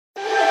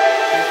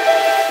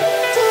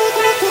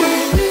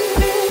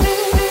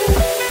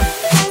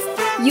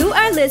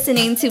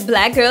listening to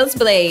Black Girls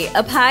Blade,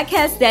 a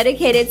podcast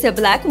dedicated to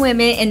Black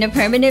women in the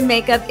permanent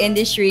makeup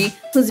industry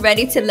who's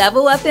ready to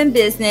level up in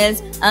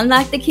business,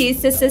 unlock the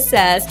keys to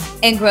success,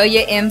 and grow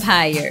your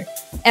empire.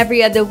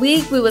 Every other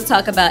week, we will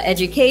talk about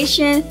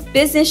education,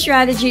 business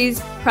strategies,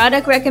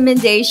 product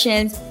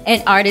recommendations,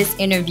 and artist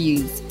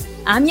interviews.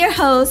 I'm your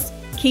host,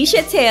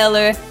 Keisha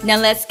Taylor. Now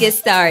let's get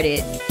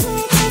started.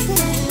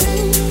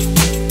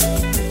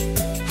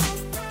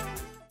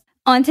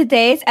 On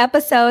today's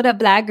episode of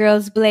Black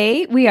Girls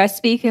Blade, we are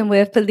speaking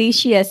with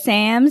Felicia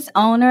Sams,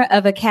 owner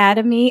of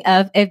Academy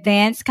of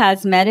Advanced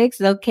Cosmetics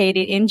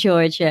located in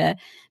Georgia.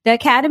 The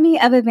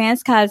Academy of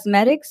Advanced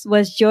Cosmetics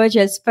was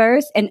Georgia's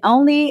first and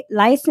only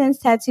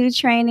licensed tattoo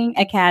training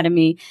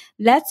academy.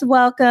 Let's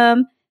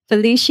welcome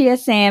Felicia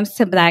Sams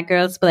to Black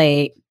Girls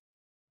Blade.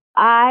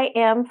 I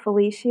am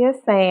Felicia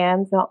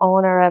Sams, the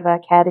owner of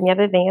Academy of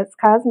Advanced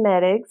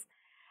Cosmetics.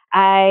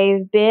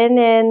 I've been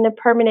in the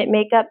permanent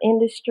makeup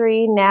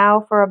industry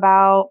now for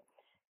about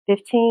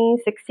 15,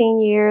 16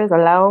 years, a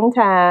long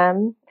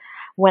time.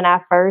 When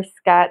I first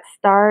got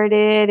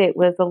started, it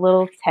was a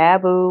little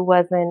taboo,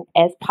 wasn't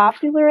as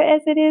popular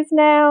as it is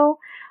now.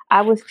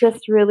 I was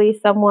just really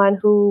someone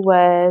who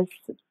was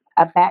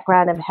a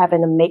background of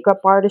having a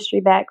makeup artistry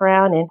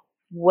background and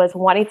was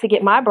wanting to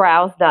get my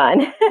brows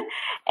done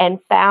and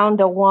found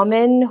a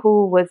woman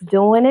who was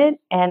doing it.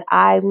 And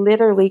I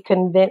literally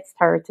convinced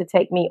her to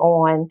take me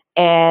on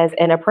as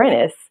an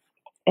apprentice.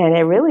 And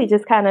it really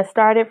just kind of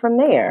started from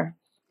there.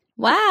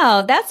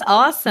 Wow, that's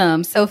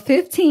awesome. So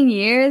 15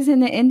 years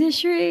in the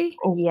industry?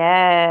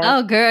 Yeah.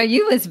 Oh, girl,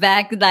 you was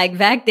back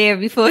there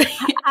before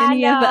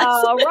any of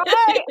us.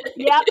 Right?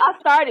 Yep, I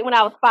started when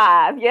I was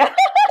 5. Yeah.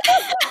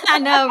 I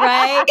know,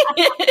 right?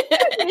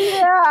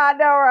 Yeah, I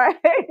know,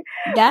 right?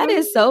 That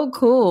is so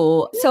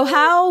cool. So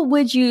how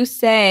would you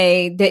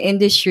say the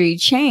industry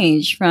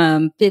changed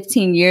from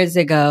 15 years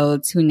ago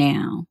to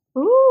now?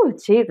 Ooh,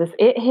 Jesus,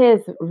 it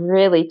has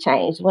really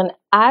changed. When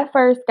I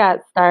first got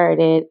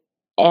started,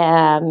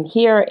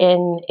 here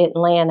in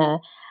Atlanta,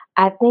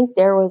 I think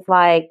there was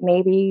like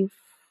maybe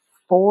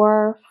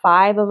 4,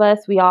 5 of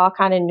us. We all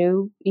kind of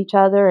knew each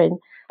other. And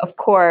of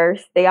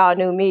course, they all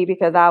knew me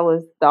because I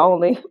was the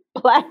only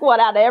Black one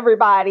out of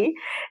everybody.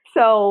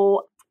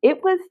 So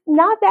it was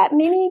not that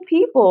many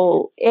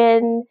people.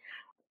 And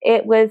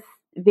it was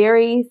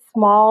very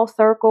small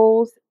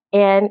circles.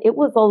 And it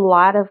was a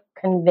lot of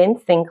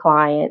convincing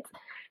clients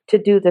to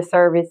do the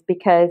service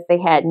because they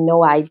had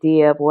no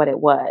idea of what it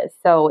was.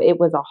 So it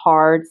was a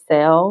hard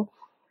sell.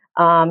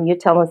 You're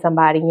telling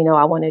somebody,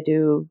 I want to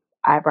do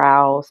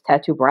eyebrows,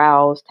 tattoo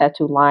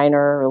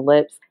liner, or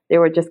lips. They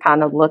were just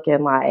kind of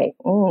looking like,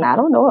 I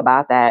don't know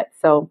about that.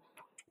 So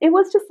it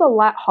was just a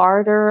lot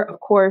harder. Of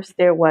course,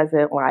 there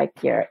wasn't like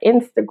your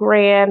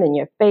Instagram and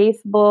your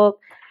Facebook.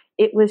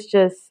 It was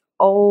just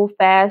old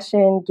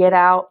fashioned, get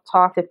out,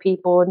 talk to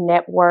people,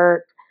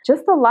 network.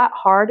 Just a lot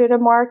harder to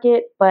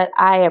market, but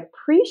I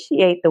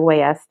appreciate the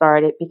way I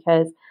started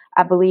because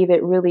I believe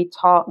it really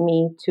taught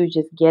me to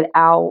just get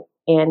out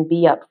and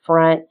be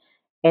upfront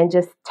and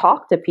just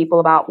talk to people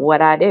about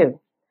what I do.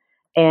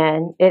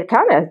 And it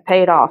kind of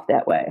paid off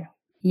that way.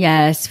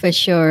 Yes, for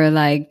sure.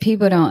 Like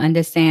people don't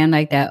understand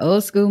like that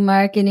old school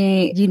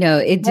marketing,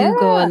 it do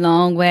go a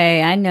long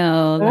way. I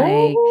know,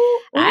 like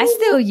I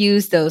still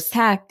use those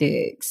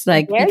tactics,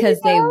 like because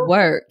they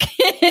work,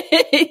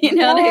 they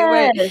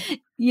work.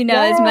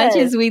 As much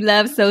as we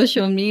love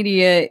social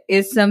media,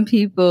 it's some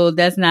people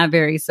that's not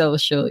very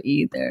social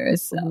either.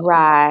 So.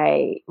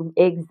 Right.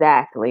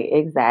 Exactly.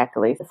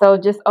 So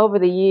just over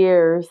the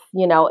years,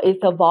 it's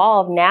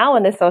evolved now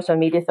in the social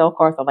media. So of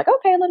course I'm like,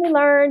 okay, let me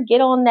learn,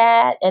 get on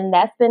that. And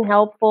that's been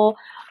helpful.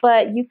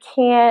 But you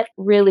can't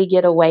really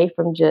get away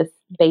from just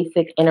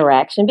basic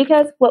interaction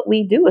because what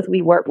we do is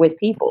we work with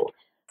people.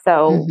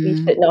 So we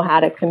should know how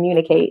to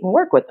communicate and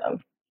work with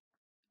them.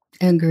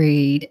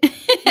 Agreed.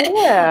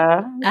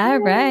 Yeah. All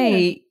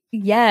right.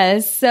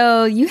 Yes.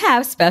 So you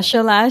have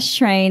specialized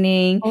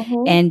training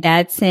and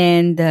that's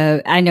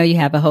I know you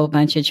have a whole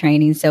bunch of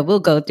training, so we'll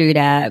go through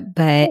that,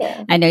 but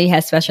I know you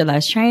have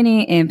specialized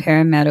training in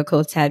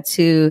paramedical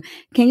tattoo.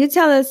 Can you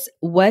tell us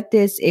what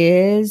this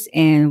is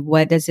and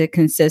what does it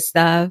consist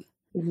of?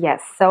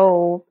 Yes.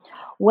 So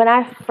when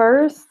I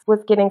first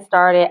was getting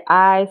started,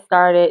 I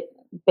started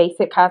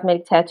basic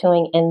cosmetic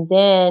tattooing and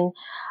then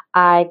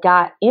I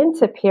got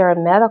into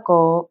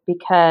paramedical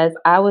because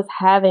I was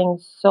having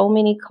so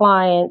many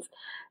clients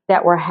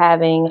that were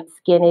having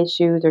skin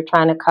issues or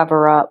trying to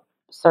cover up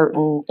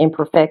certain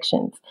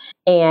imperfections.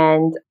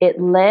 And it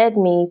led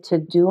me to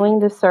doing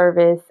the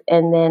service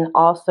and then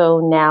also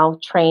now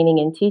training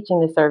and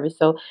teaching the service.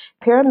 So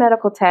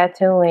paramedical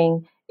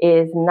tattooing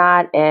is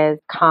not as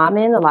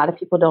common. A lot of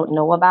people don't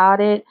know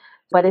about it,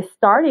 but it's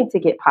starting to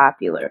get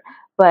popular.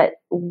 But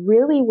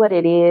really what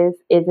it is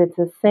it's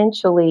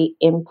essentially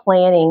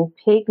implanting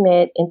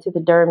pigment into the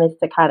dermis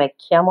to kind of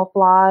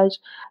camouflage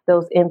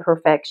those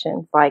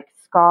imperfections like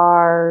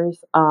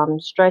scars,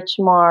 stretch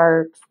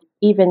marks,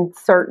 even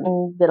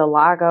certain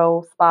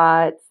vitiligo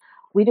spots,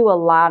 we do a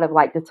lot of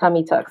like the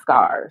tummy tuck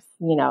scars.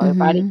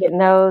 Everybody Mm-hmm. getting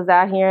those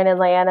out here in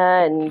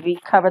Atlanta, and we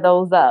cover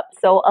those up.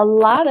 So a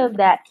lot of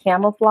that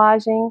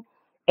camouflaging,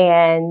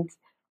 and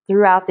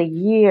throughout the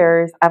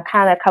years, I've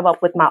kind of come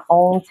up with my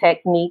own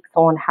techniques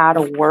on how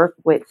to work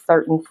with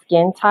certain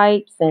skin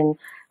types and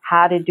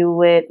how to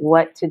do it,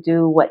 what to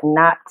do, what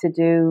not to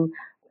do.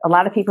 A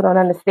lot of people don't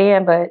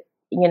understand, but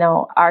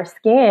our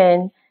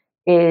skin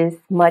is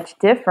much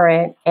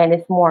different and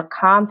it's more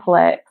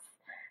complex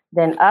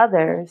than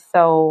others.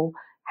 So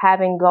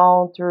having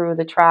gone through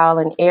the trial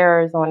and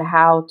errors on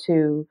how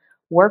to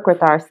work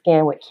with our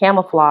skin with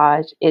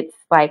camouflage, it's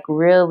like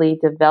really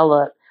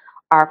developed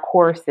our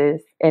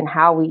courses and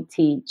how we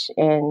teach.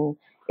 And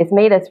it's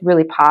made us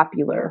really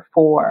popular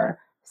for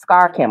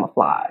scar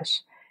camouflage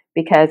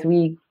because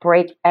we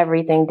break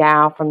everything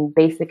down from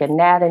basic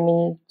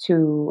anatomy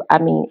to,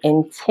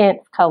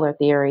 intense color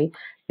theory,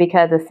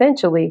 because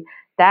essentially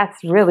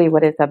that's really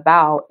what it's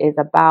about, is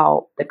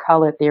about the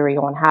color theory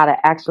on how to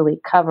actually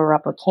cover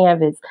up a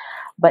canvas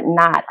but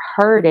not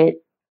hurt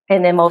it.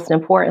 And then most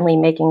importantly,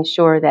 making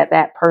sure that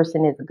that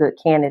person is a good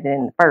candidate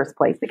in the first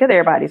place, because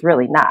everybody's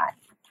really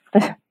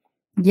not.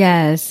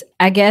 Yes.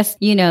 I guess,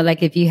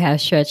 like if you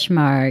have stretch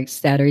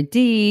marks that are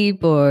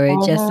deep or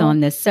just Mhm. on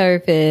the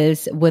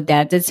surface, would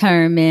that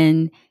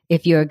determine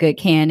if you're a good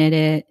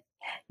candidate?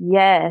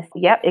 Yes,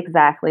 yep,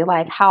 exactly.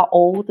 Like how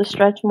old the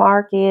stretch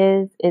mark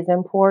is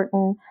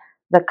important.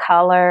 The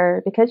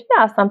color, because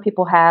how some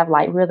people have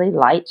like really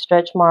light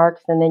stretch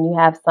marks, and then you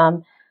have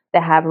some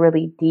that have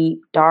really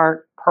deep,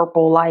 dark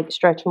purple like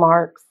stretch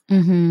marks.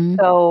 Mm-hmm.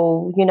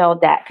 So,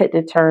 that could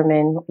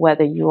determine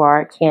whether you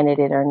are a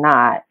candidate or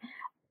not.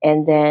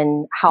 And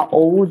then how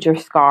old your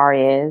scar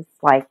is.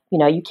 Like,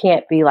 you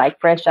can't be like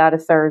fresh out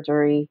of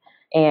surgery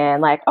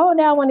and like, oh,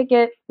 now I want to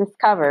get this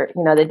covered.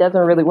 That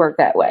doesn't really work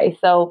that way.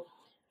 So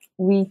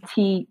we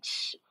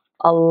teach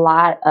a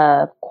lot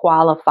of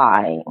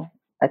qualifying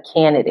a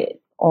candidate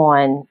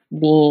on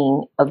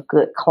being a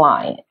good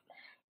client.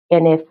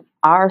 And if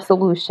our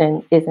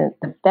solution isn't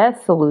the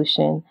best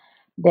solution,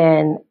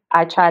 then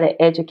I try to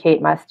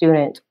educate my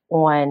students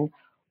on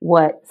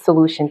what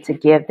solution to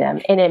give them.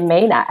 And it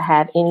may not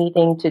have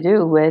anything to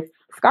do with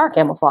scar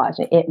camouflage.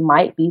 It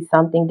might be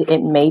something,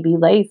 it may be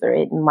laser.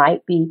 It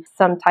might be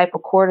some type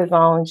of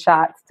cortisone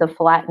shots to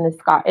flatten the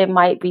scar. It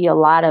might be a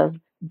lot of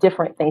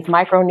different things,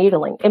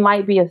 microneedling. It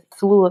might be a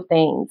slew of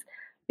things,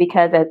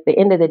 because at the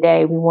end of the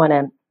day, we want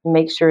to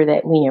make sure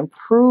that we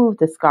improve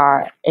the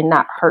scar and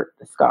not hurt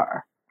the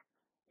scar.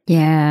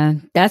 Yeah,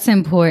 that's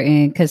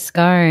important because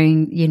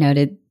scarring,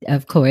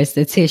 of course,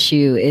 the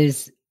tissue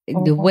is the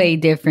Mhm. way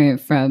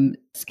different from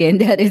skin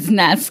that is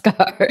not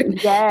scarred.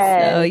 So,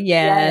 Yes, yeah.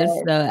 yes,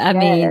 So, I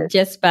mean, yes.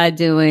 just by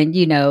doing,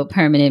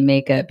 permanent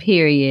makeup,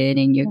 period,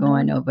 and you're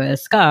going Mhm. over a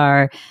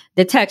scar,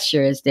 the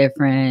texture is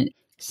different.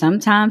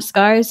 Sometimes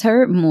scars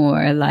hurt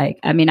more. Like,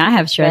 I mean, I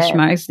have stretch Yes.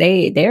 marks.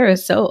 They're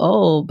so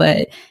old,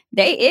 but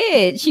they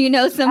itch,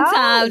 Oh,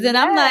 sometimes. And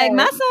I'm like,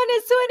 my yes. son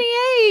is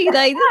 28.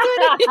 Like, this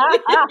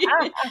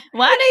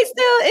why they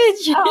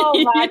still Oh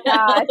itch? my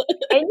gosh.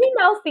 And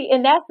see,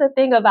 and that's the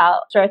thing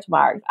about stretch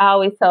marks. I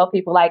always tell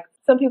people, like,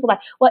 some people like,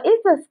 well, is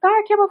the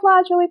scar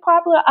camouflage really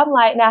popular? I'm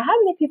like, now, how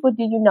many people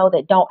do you know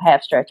that don't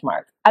have stretch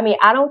marks? I mean,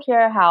 I don't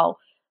care how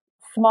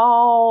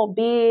small,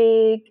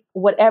 big,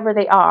 whatever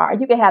they are.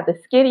 You can have the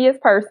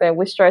skinniest person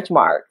with stretch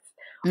marks.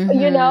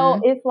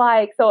 Mm-hmm. It's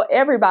like, so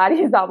everybody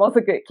is almost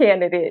a good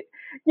candidate,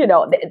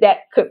 that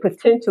could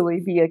potentially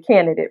be a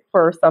candidate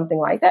for something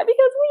like that,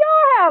 because we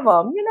all have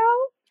them.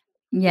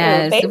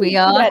 Yes, Babies we do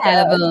all that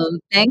have them.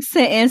 Thanks to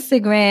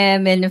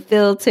Instagram and the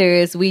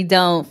filters, we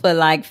don't for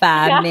like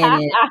 5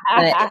 minutes.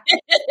 But to us.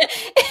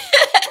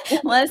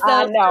 once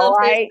I those know, filters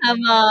right? come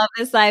off,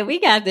 it's like we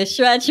got the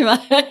stretch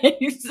marks,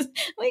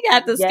 we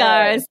got the Yes.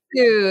 scars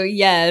too.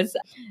 Yes.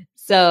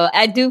 So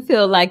I do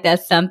feel like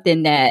that's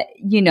something that,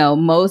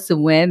 most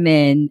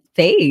women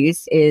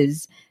face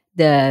is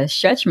the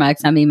stretch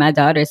marks. I mean, my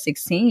daughter's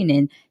 16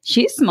 and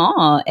she's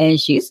small and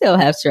she still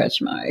has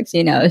stretch marks.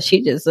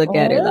 She just look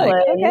at her like,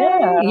 Really?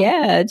 okay, Yeah.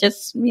 yeah,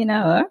 just,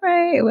 all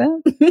right,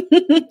 well,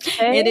 it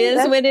Hey,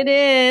 is what it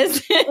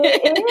is.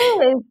 it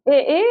is.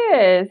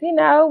 It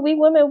is. We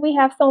women, we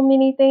have so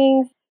many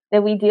things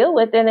that we deal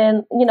with. And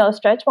then,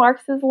 stretch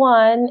marks is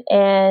one,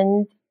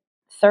 and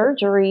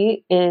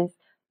surgery is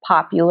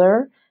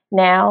popular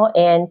now,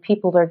 and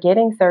people are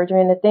getting surgery.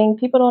 And the thing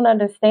people don't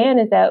understand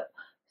is that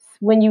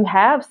when you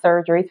have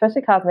surgery,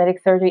 especially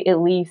cosmetic surgery, it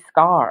leaves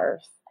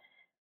scars.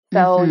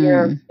 So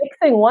you're Hmm.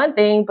 fixing one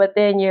thing, but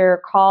then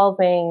you're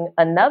causing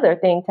another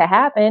thing to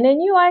happen.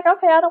 And you're like,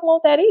 okay, I don't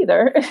want that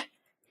either.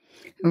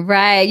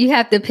 Right. You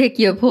have to pick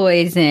your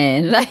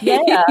poison. Like,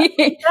 Yeah,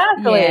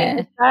 exactly. yeah.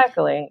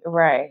 Exactly.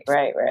 Right,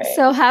 right, right.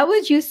 So, how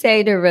would you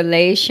say the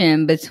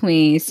relation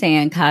between,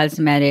 saying,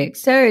 cosmetic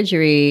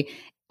surgery,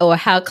 or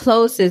how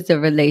close is the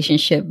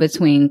relationship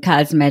between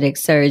cosmetic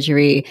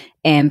surgery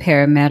and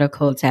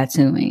paramedical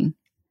tattooing?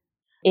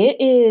 It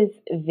is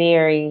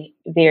very,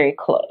 very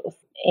close.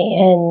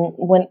 And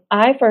when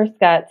I first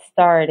got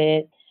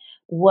started,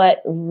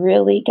 what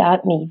really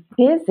got me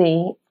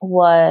busy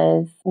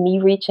was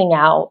me reaching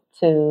out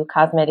to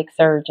cosmetic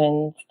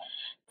surgeons,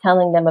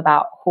 telling them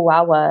about who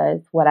I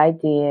was, what I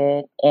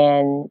did,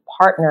 and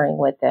partnering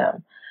with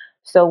them.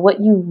 So, what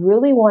you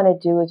really want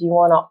to do is you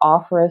want to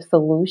offer a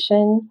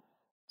solution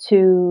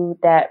to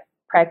that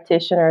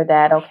practitioner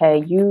that,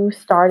 okay, you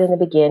start in the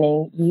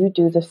beginning, you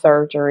do the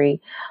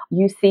surgery,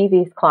 you see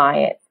these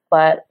clients,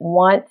 but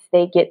once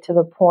they get to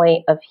the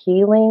point of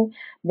healing,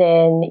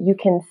 then you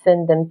can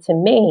send them to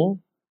me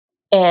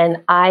and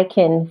I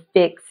can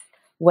fix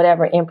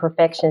whatever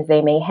imperfections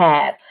they may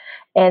have.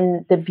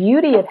 And the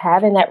beauty of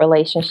having that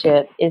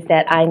relationship is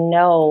that I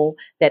know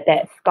that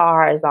that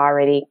scar is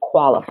already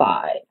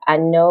qualified. I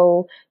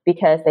know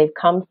because they've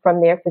come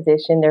from their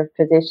physician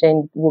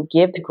will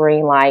give the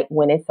green light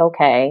when it's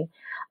okay.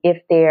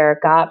 If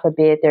there, God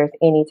forbid, there's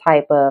any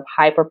type of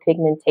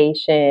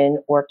hyperpigmentation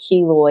or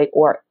keloid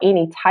or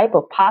any type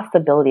of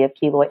possibility of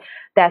keloid,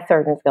 that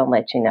surgeon's going to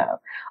let you know.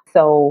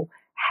 So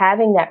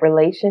having that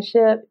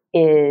relationship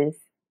is,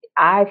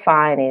 I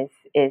find,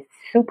 is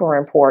super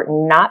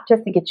important, not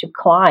just to get you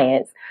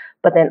clients,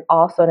 but then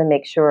also to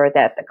make sure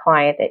that the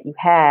client that you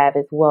have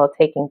is well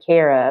taken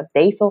care of.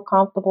 They feel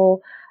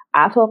comfortable.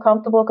 I feel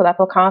comfortable because I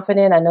feel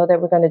confident. I know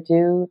that we're going to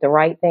do the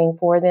right thing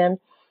for them.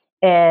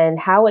 And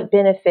how it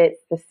benefits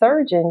the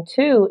surgeon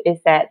too is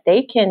that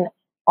they can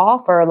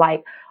offer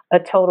like a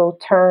total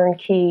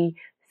turnkey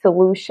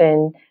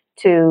solution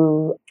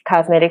to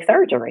cosmetic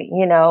surgery,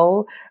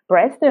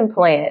 breast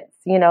implants,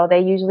 they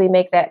usually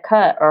make that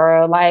cut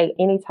or like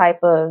any type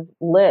of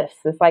lifts.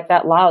 It's like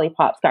that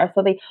lollipop scar.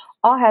 So they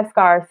all have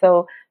scars.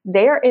 So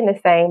they're in the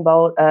same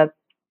boat of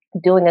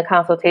doing a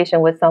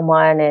consultation with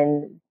someone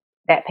and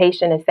that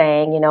patient is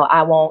saying,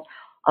 I want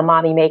a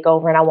mommy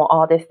makeover and I want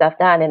all this stuff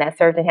done. And that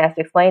surgeon has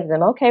to explain to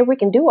them, okay, we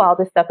can do all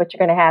this stuff, but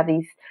you're going to have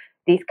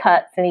these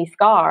cuts and these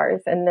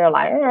scars. And they're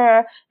like,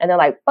 and they're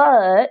like,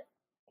 but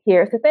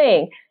here's the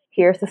thing.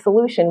 Here's the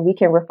solution. We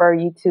can refer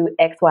you to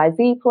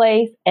XYZ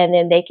place, and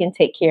then they can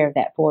take care of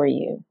that for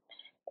you.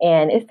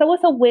 And it's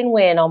a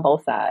win-win on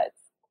both sides.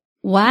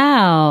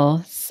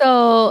 Wow.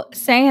 So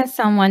saying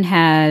someone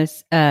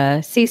has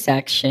a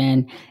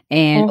C-section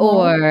and,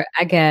 or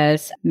I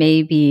guess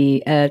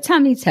maybe a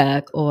tummy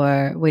tuck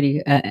or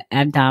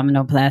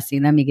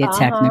abdominoplasty. Let me get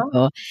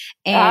technical.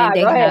 And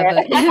they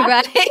have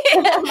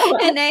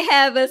right. And they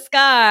have a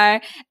scar.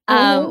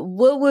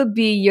 What would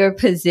be your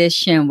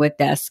position with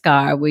that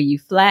scar? Will you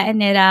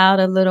flatten it out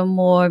a little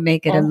more,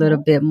 make it a little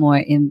bit more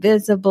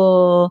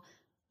invisible?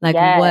 Like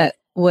what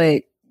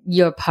would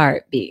your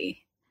part be?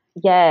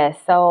 Yes.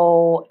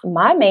 So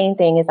my main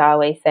thing is I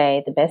always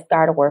say the best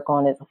scar to work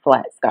on is a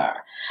flat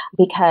scar.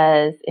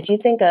 Because if you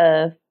think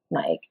of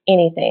like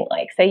anything,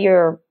 like say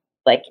you're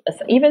like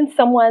even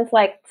someone's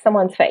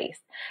face,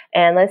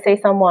 and let's say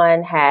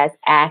someone has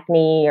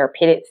acne or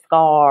pitted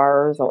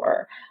scars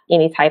or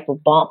any type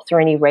of bumps or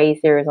any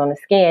raised areas on the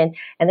skin,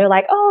 and they're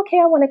like, oh, okay,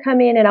 I want to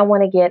come in and I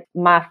want to get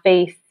my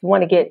face,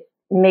 want to get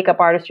makeup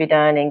artistry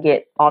done and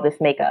get all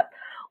this makeup.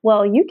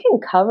 Well, you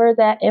can cover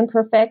that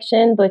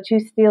imperfection, but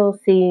you still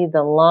see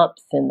the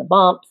lumps and the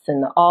bumps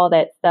and all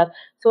that stuff.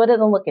 So it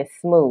doesn't look as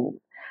smooth.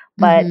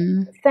 But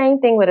same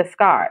thing with a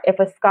scar. If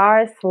a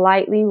scar is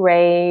slightly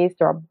raised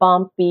or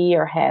bumpy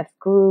or has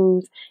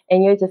grooves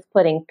and you're just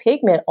putting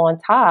pigment on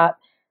top,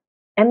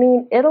 I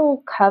mean,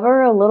 it'll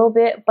cover a little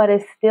bit, but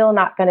it's still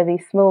not going to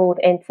be smooth.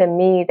 And to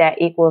me, that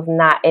equals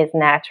not as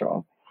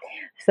natural.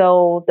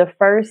 So the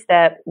first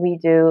step we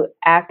do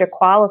after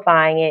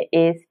qualifying it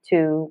is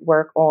to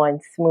work on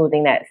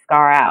smoothing that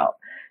scar out.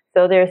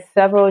 So there's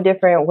several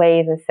different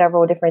ways and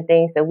several different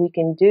things that we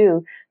can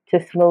do to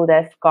smooth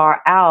that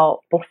scar out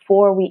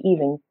before we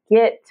even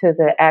get to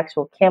the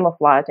actual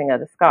camouflaging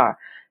of the scar.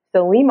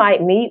 So we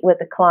might meet with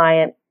the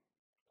client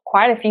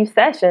quite a few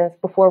sessions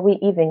before we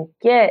even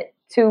get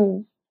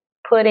to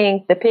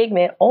putting the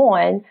pigment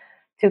on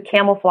to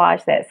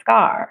camouflage that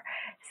scar.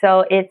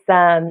 So it's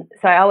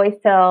so I always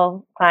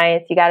tell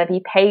clients you got to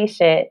be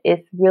patient.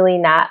 It's really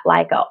not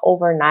like an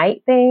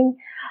overnight thing.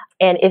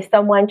 And if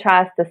someone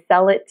tries to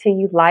sell it to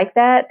you like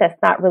that, that's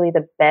not really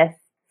the best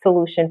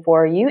solution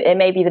for you. It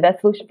may be the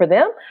best solution for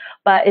them,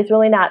 but it's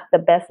really not the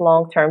best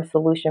long-term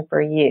solution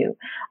for you.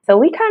 So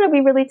we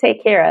really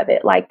take care of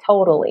it, like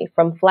totally,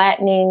 from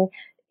flattening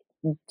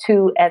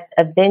to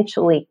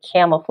eventually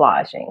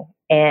camouflaging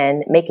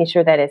and making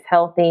sure that it's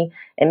healthy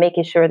and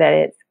making sure that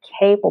it's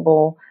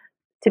capable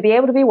to be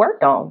able to be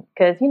worked on.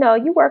 Because,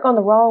 you work on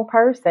the wrong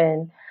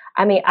person.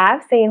 I mean,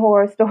 I've seen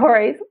horror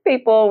stories,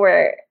 people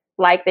where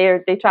like they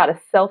try to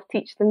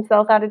self-teach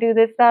themselves how to do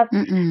this stuff.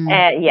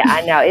 And yeah,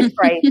 I know, it's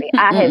crazy.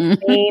 I have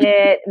seen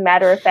it.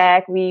 Matter of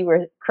fact, we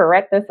were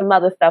correcting some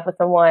other stuff with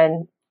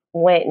someone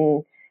went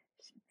and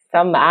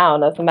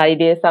somebody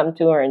did something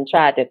to her and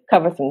tried to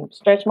cover some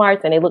stretch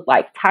marks and they looked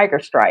like tiger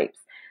stripes.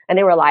 And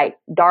they were like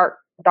dark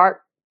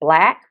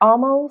black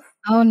almost.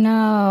 Oh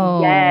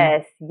no.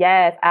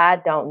 Yes. I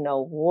don't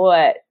know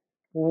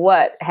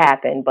what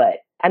happened, but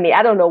I mean,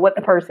 I don't know what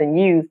the person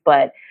used,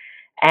 but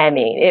I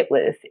mean, it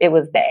was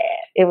bad.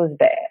 It was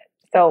bad.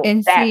 So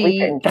And that we see,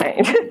 couldn't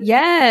change.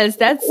 yes,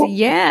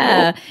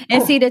 yeah.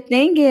 And see, the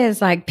thing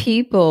is, like,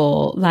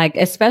 people, like,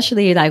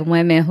 especially like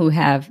women who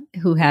have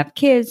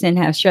kids and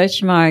have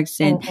stretch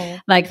marks and Mhm.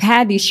 like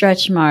had these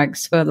stretch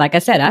marks for, like I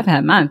said, I've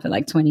had mine for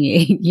like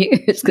 28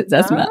 years because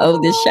that's my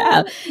oldest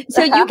child. Oh.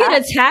 So you get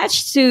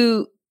attached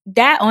to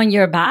that on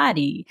your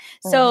body.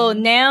 So Mhm.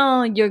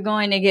 now you're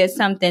going to get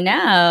something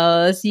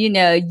else,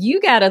 you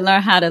got to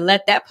learn how to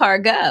let that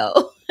part go.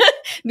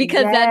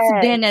 Because that's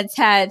Yes. been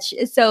attached.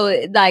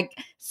 So, like,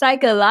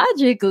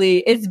 psychologically,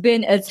 it's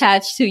been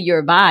attached to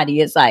your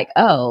body. It's like,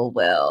 oh,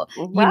 well,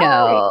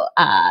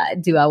 Right.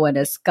 do I want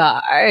a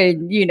scar?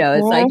 And,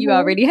 it's like you Mhm.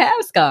 already have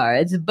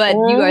scars, but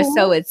you are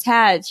so Mhm.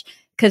 attached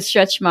because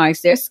stretch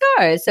marks, they're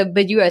scars. So,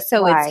 but you are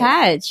so Right.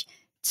 attached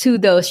to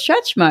those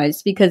stretch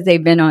marks because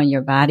they've been on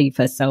your body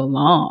for so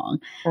long.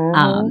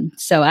 Mhm.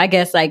 So I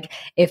guess, like,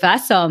 if I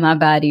saw my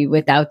body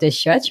without the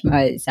stretch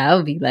marks, I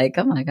would be like,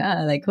 oh my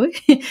God, like, what?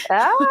 Like,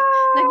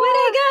 where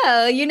Ah. they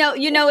go? You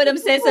know what I'm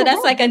saying? So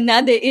that's like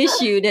another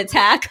issue to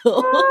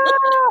tackle.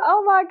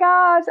 Oh my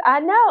gosh, I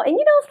know. And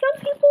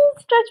some people's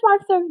stretch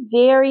marks are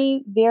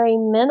very, very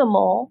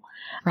minimal.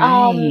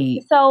 Right.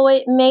 So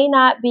it may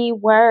not be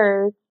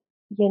worth,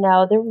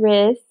 the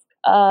risk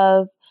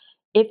of,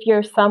 if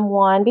you're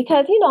someone,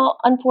 because,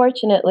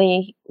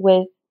 unfortunately,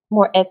 with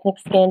more ethnic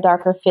skin,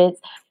 darker fits,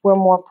 we're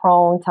more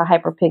prone to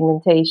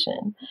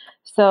hyperpigmentation.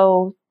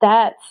 So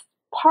that's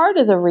part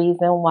of the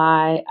reason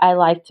why I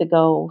like to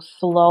go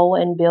slow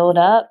and build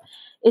up.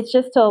 It's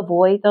just to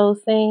avoid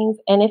those things.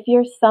 And if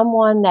you're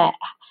someone that,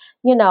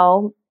 you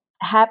know,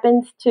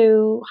 happens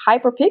to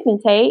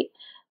hyperpigmentate,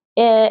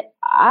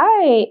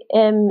 I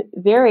am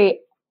very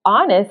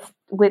honest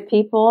with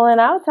people, and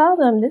I'll tell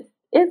them this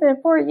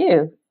isn't for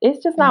you.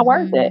 It's just not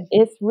worth it. Hmm.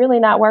 It's really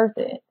not worth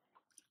it.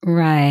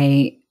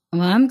 Right.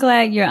 Well, I'm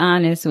glad you're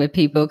honest with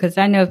people because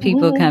I know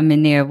people Mhm. come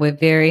in there with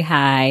very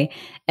high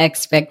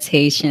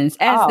expectations,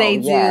 as Oh, they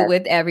do yes.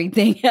 with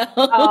everything Oh,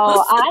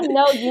 else. I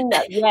know you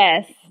know.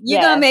 Yes, You're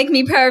gonna yes. make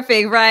me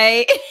perfect,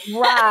 right?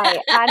 Right.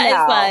 I It's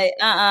know.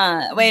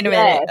 like, wait a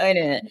minute, Yes. wait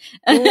a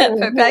minute.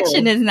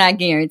 Perfection Mhm. is not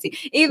guaranteed.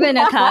 Even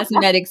a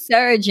cosmetic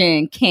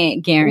surgeon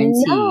can't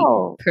guarantee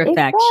No,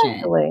 perfection.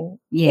 exactly.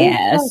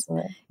 Yes.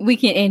 Exactly. We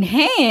can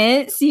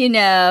enhance,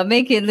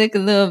 make it look a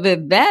little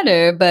bit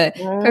better, but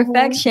Mhm.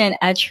 perfection,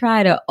 I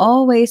try to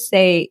always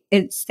stay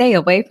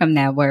away from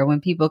that word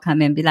when people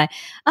come in and be like,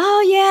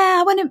 oh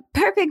yeah, I want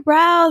perfect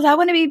brows. I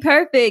want to be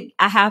perfect.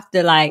 I have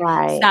to, like,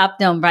 Right. stop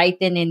them right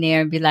then and there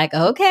and be like,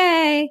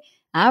 okay,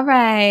 all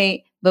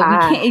right. But we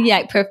I can't,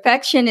 yeah,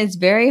 perfection is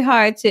very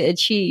hard to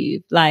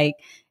achieve. Like,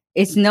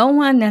 it's no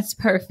one that's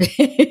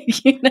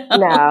perfect,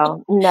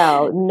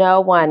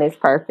 No one is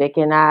perfect.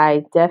 And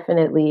I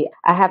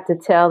have to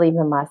tell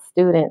even my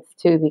students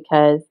too,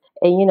 because,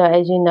 and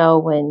as you know,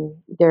 when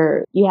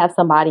you have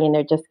somebody and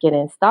they're just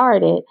getting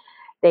started,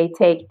 they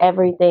take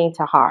everything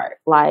to heart.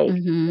 Like,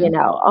 Hmm.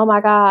 oh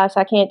my gosh,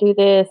 I can't do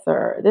this,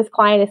 or this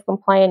client is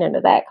complaining,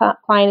 or that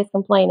client is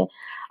complaining.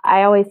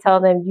 I always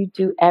tell them, you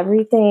do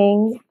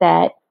everything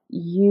that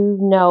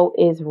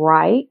is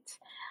right,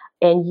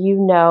 and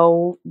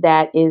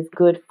that is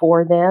good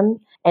for them.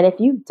 And if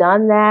you've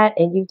done that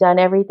and you've done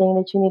everything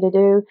that you need to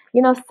do,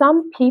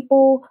 some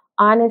people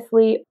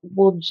honestly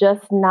will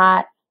just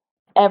not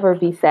ever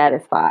be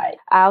satisfied.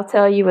 I'll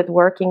tell you, with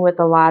working with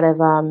a lot of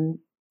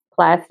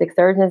plastic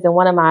surgeons, and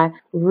one of my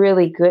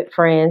really good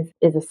friends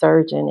is a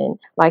surgeon. And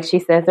like she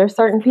says, there's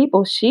certain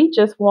people she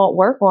just won't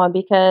work on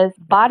because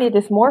body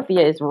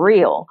dysmorphia is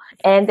real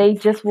and they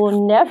just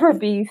will never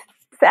be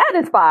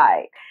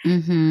satisfied.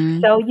 Hmm.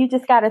 So you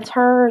just got to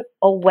turn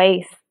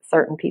away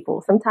certain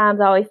people.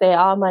 Sometimes I always say,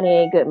 all money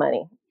ain't good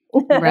money.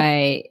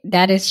 Right.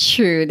 That is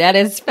true. That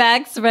is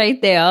facts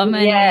right there. All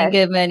money ain't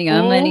Yes. good money.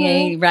 All money Mhm.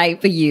 ain't right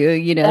for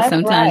you. That's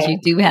Sometimes right.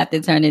 you do have to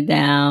turn it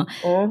down.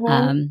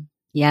 Mhm.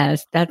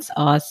 Yes, that's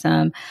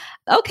awesome.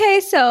 Okay,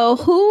 so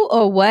who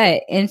or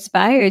what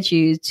inspired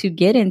you to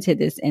get into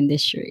this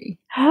industry?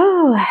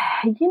 Oh,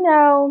 you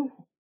know,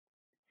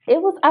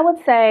 it was, I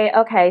would say,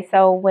 okay,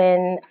 so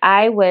when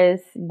I was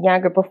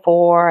younger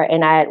before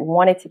and I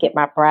wanted to get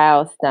my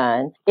brows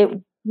done, it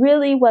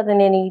really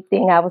wasn't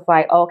anything I was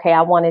like, okay,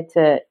 I wanted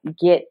to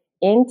get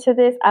into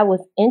this. I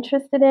was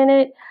interested in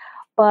it,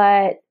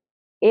 but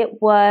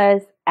it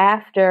was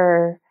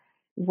after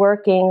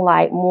working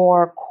like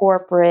more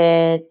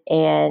corporate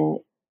and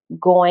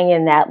going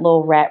in that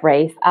little rat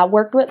race. I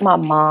worked with my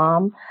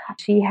mom.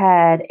 She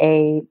had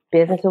a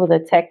business, it was a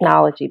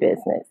technology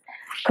business,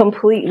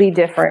 completely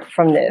different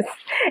from this.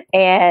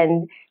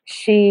 And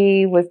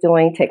she was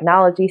doing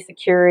technology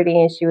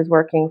security and she was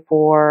working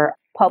for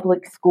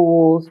public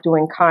schools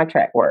doing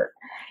contract work.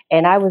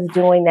 And I was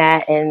doing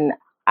that, and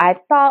I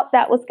thought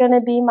that was going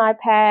to be my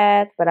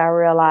path, but I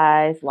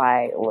realized,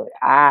 like, look,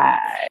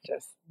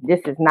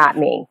 this is not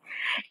me.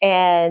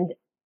 And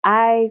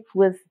I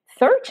was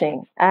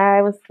searching.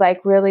 I was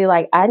like, really,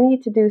 like, I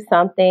need to do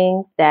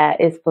something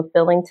that is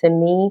fulfilling to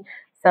me,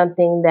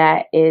 something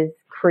that is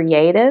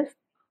creative.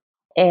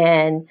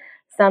 And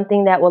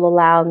something that will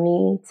allow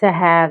me to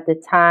have the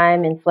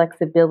time and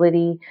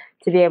flexibility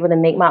to be able to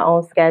make my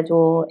own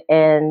schedule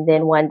and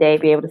then one day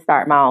be able to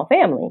start my own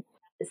family.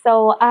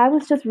 So I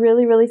was just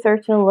really, really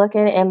searching and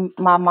looking, and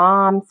my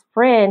mom's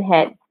friend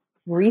had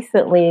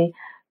recently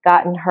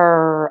gotten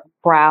her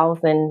brows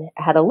and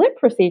had a lip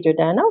procedure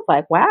done. I was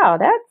like, wow,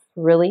 that's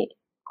really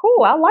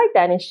cool. I like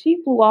that. And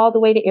she flew all the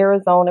way to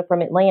Arizona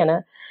from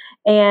Atlanta.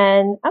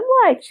 And I'm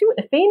like, she went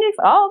to Phoenix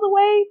all the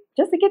way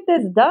just to get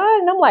this done.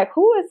 And I'm like,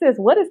 who is this?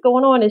 What is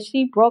going on? And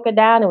she broke it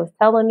down and was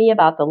telling me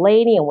about the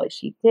lady and what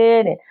she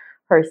did and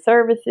her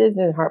services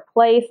and her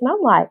place. And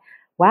I'm like,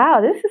 wow,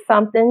 this is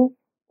something,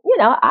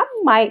 I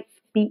might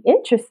be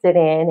interested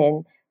in.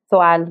 And so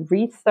I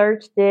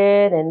researched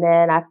it, and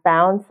then I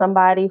found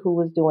somebody who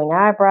was doing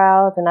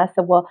eyebrows. And I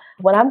said, well,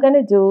 what I'm going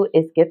to do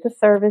is get the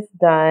service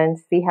done,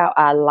 see how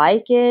I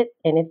like it.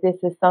 And if this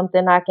is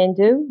something I can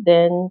do,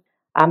 then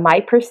I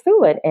might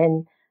pursue it.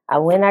 And I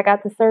went, I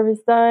got the service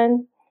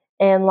done.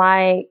 And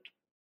like,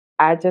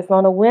 I just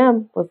on a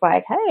whim was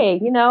like, hey,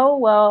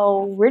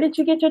 well, where did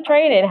you get your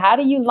training? How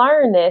do you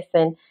learn this?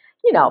 And,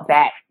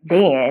 back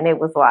then it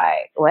was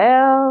like,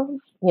 well,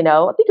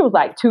 I think it was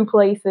like two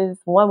places.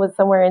 One was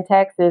somewhere in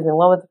Texas and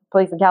one was a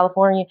place in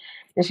California.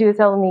 And she was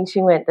telling me she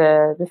went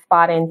to the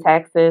spot in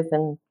Texas.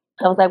 And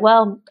I was like,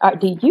 well,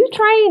 do you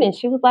train? And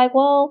she was like,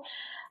 well,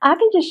 I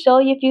can just show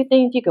you a few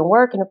things. You can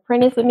work an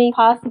apprentice with me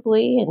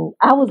possibly. And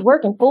I was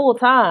working full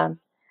time.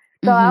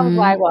 So I was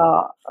like,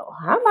 well,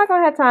 I'm not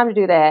going to have time to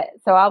do that.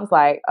 So I was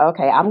like,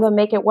 okay, I'm going to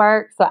make it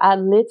work. So I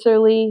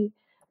literally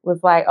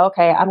was like,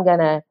 okay, I'm going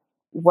to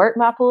work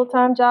my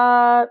full-time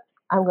job.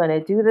 I'm going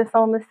to do this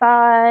on the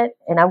side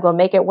and I'm going to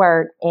make it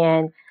work.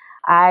 And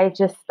I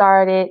just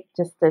started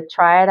just to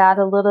try it out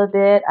a little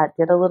bit. I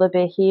did a little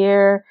bit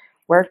here,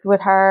 worked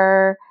with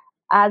her.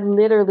 I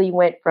literally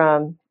went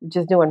from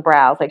just doing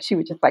brows. Like she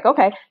was just like,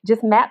 okay,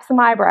 just map some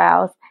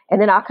eyebrows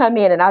and then I'll come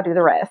in and I'll do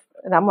the rest.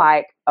 And I'm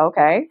like,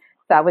 okay.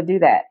 So I would do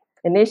that.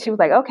 And then she was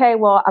like, okay,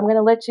 well, I'm going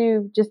to let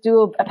you just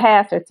do a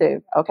pass or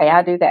two. Okay,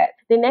 I'll do that.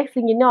 The next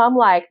thing you know, I'm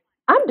like,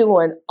 I'm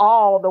doing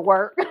all the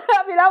work.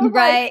 I mean, I was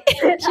right.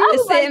 Like, she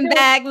was sitting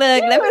back. Look,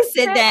 let me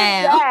sit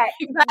down. Right.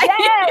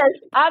 Yes,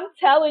 I'm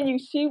telling you,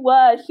 she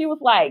was. She was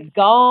like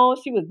gone.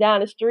 She was down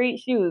the street.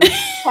 She was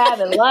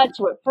having lunch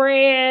with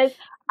friends.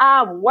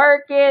 I'm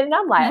working. And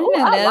I'm like, oh,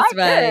 I that's like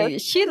right.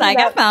 this. She like,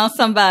 I found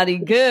somebody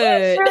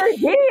good. She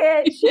sure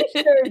did. She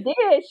sure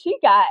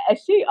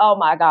did. Oh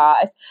my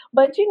gosh.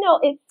 But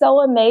it's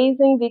so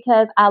amazing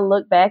because I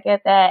look back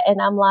at that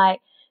and I'm like,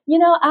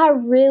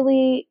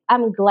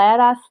 I'm glad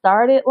I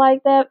started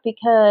like that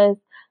because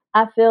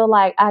I feel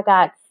like I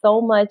got so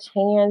much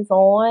hands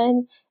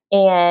on.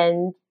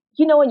 And,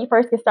 when you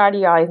first get started,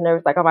 you're always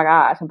nervous, like, oh my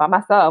gosh, I'm by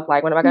myself.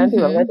 Like, what am I going to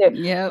do? What am I going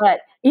to do? Yep. But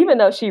even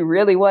though she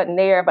really wasn't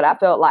there, but I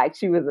felt like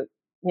she was,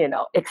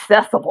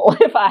 accessible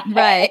if I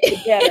had to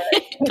get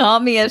her. Call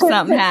me if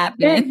something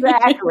happened.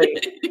 Exactly.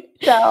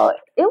 So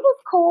it was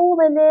cool.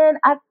 And then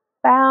I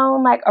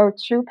found like a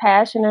true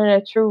passion and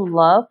a true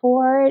love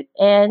for it.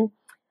 And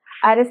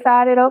I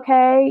decided,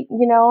 okay,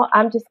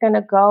 I'm just going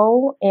to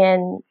go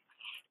and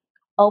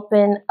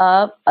open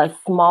up a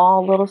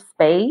small little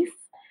space.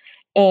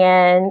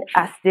 And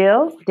I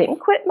still didn't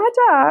quit my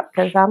job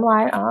because I'm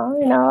like,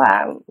 I'm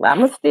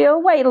going to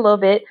still wait a little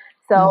bit.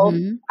 So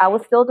I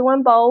was still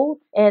doing both.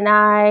 And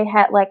I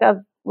had like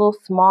a little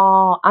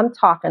small, I'm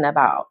talking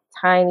about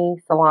tiny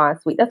salon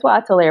suite. That's what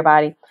I tell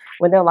everybody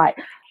when they're like,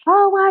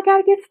 oh, well, I got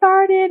to get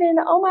started. And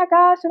oh my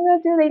gosh, I'm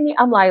going to do that.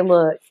 I'm like,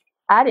 look,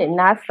 I did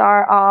not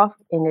start off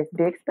in this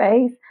big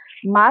space.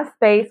 My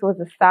space was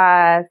the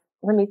size,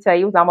 let me tell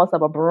you, it was almost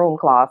of a broom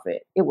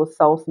closet. It was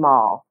so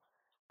small.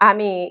 I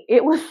mean,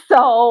 it was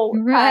so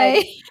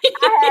right.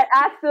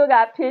 I still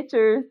got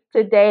pictures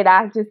today that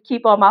I just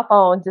keep on my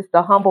phone just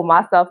to humble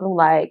myself. I'm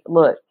like,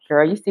 look,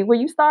 girl, you see where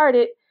you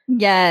started?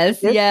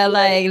 Yes.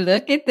 Like,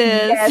 look at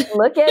this. Yes,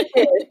 look at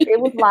this. It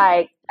was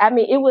like,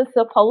 it was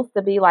supposed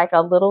to be like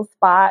a little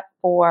spot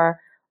for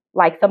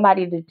like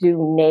somebody to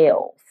do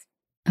nails.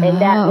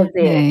 And that was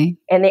it.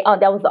 And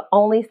that was the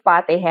only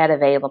spot they had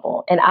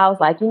available. And I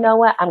was like, you know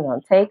what? I'm going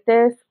to take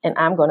this and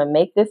I'm going to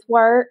make this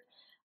work.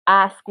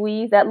 I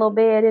squeezed that little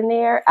bed in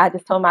there. I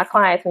just told my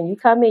clients, when you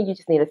come in, you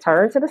just need to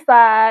turn to the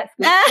side,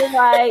 scoot to the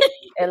right,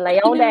 and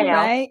lay on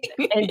down,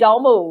 and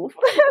don't move.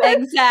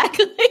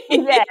 Exactly.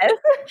 Yes.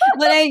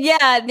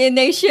 Well, then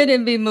they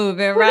shouldn't be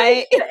moving,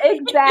 right?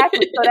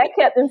 Exactly. So that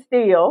kept them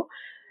still.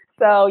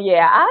 So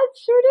yeah, I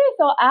sure did.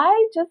 So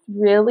I just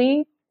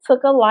really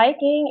took a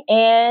liking,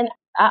 and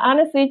I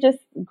honestly just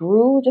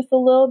grew just a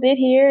little bit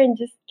here, and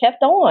just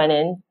kept on,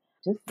 and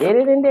just did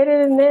it,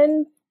 and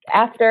then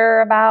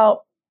after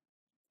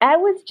I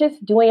was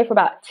just doing it for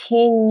about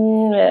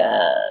 10,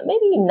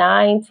 maybe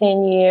 9,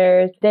 10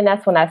 years. Then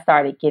that's when I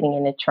started getting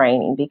into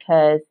training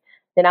because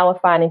then I was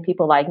finding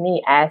people like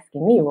me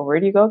asking me, well, where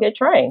do you go get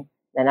trained?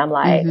 And I'm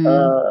like,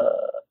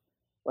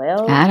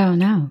 well, I don't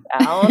know.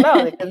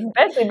 Because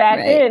especially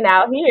back then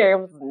out here,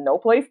 it was no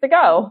place to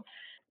go.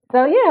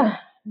 So yeah,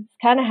 it's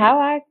kind of how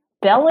I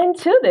fell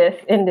into this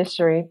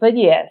industry. But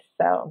yes,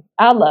 so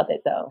I love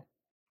it though.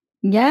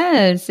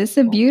 Yes, it's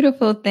a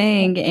beautiful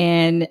thing.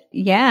 And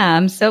yeah,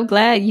 I'm so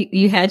glad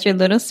you had your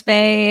little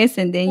space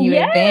and then you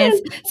Yes.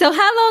 advanced. So,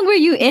 how long were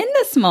you in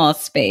the small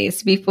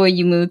space before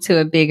you moved to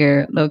a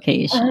bigger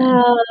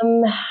location?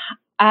 Um,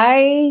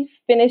 I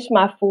finished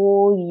my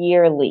full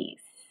year lease.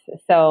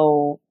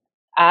 So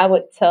I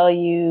would tell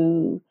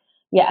you,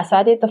 yeah, so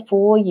I did the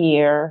full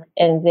year.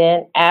 And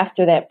then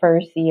after that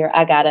first year,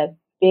 I got a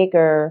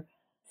bigger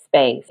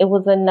space. It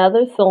was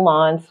another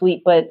salon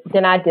suite, but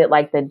then I did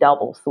like the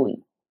double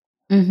suite.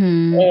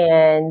 Mm-hmm.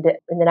 And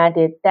then I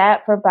did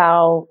that for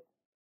about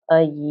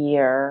a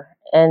year.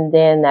 And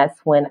then that's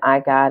when I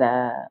got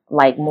a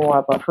like more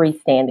of a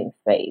freestanding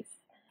space.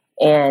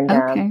 And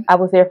Okay. I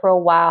was there for a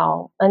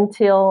while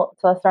until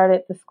I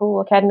started the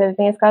school, Academy of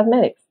Advanced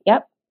Cosmetics.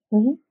 Yep.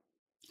 Hmm.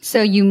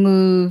 So you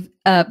move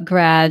up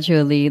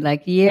gradually,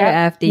 like year Yep.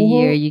 after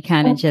year, Hmm. you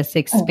kind of just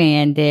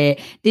expanded.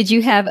 Did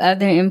you have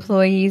other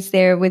employees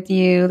there with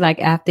you, like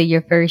after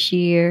your first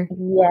year?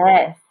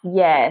 Yes,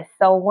 yes.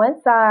 So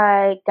once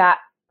I got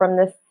from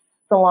the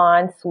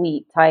salon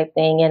suite type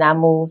thing and I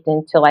moved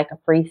into like a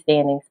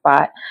freestanding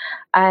spot,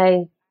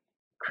 I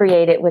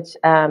created, which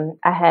I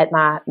had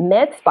my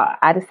med spa.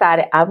 I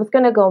decided I was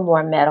going to go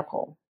more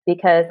medical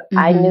because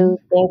I Mm-hmm. knew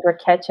things were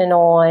catching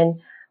on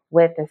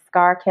with the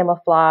scar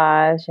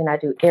camouflage and I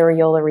do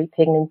areola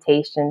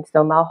repigmentation.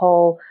 So my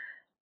whole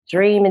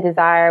dream and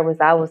desire was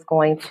I was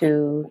going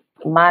to,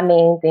 my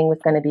main thing was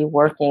going to be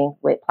working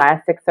with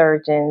plastic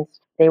surgeons.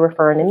 They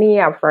referring to me,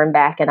 I'm referring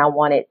back, and I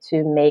wanted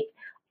to make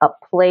a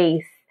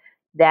place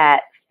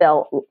that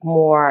felt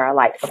more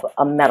like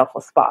a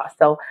medical spa.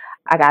 So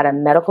I got a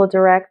medical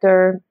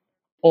director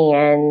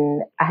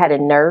and I had a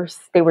nurse.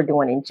 They were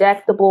doing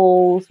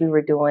injectables, we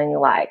were doing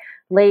like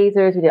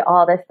lasers, we did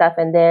all that stuff.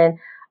 And then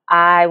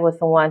I was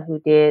the one who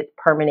did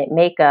permanent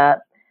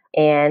makeup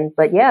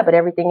but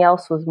everything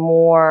else was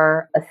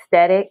more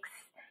aesthetics.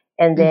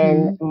 And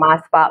then Mm-hmm. my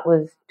spot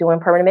was doing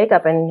permanent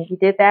makeup, and he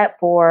did that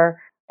for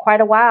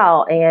quite a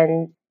while.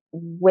 And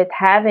with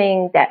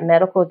having that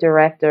medical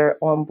director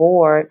on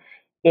board,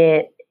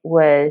 it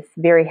was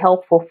very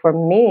helpful for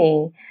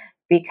me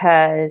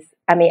because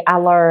I mean, I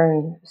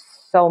learned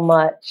so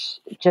much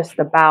just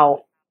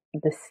about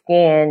the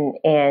skin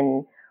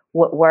and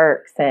what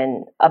works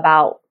and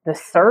about the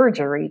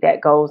surgery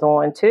that goes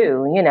on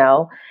too,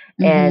 and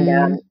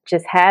Mm-hmm.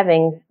 just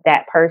having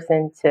that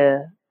person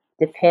to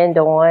depend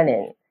on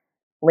and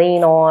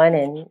lean on.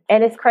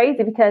 And it's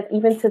crazy because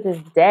even to this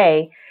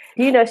day,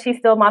 she's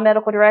still my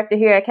medical director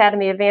here at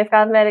Academy Advanced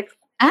Cosmetics.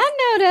 I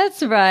know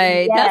that's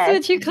right. That's Yes,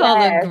 what you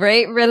call a yes,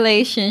 great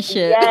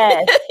relationship.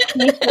 yes.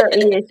 She sure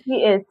is. She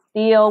is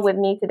still with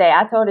me today.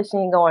 I told her she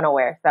ain't going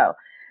nowhere. So,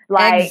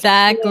 like,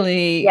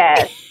 Exactly.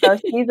 yes. So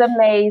she's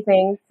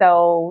amazing.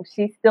 So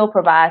she still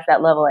provides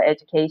that level of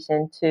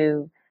education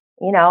to,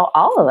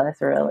 all of us,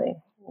 really.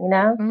 You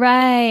know.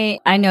 Right.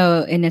 I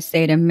know in the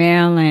state of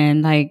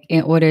Maryland, like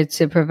in order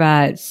to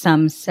provide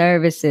some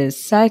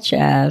services such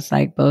as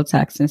like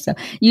Botox and stuff,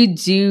 you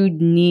do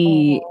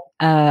need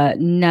Mhm.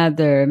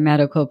 another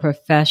medical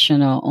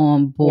professional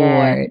on Yeah.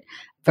 board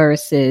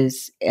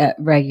versus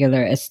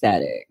regular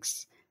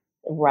aesthetics.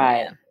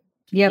 Right. Yeah.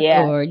 Yep.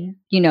 Yeah. Or,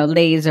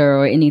 laser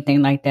or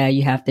anything like that.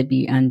 You have to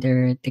be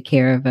under the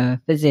care of a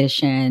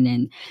physician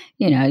and,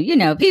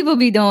 people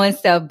be doing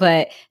stuff,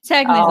 but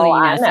technically Oh,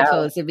 you're I not know.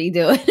 supposed to be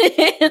doing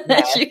it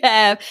unless Yes. you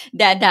have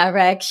that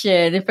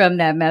direction from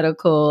that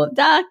medical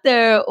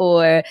doctor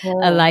or a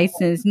Mm.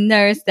 licensed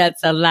nurse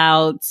that's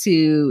allowed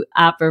to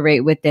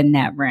operate within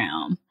that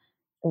realm.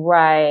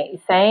 Right.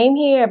 Same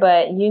here,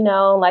 but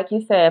like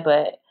you said,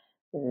 but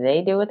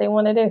they do what they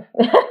want to do.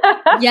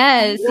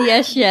 Yes,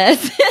 yes,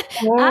 yes.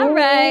 All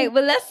right. Mhm.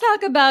 Well, let's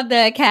talk about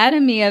the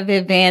Academy of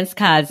Advanced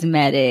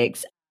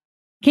Cosmetics.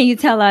 Can you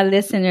tell our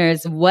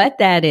listeners what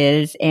that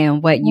is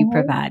and what you Mhm.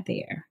 provide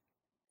there?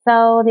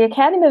 So, the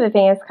Academy of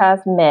Advanced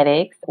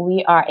Cosmetics,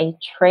 we are a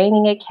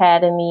training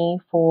academy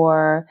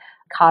for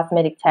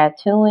cosmetic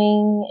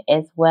tattooing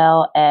as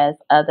well as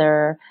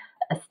other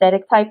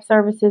aesthetic type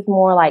services,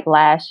 more like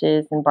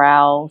lashes and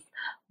brows.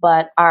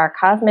 But our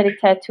cosmetic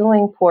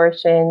tattooing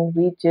portion,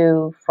 we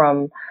do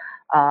from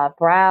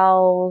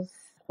brows,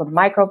 from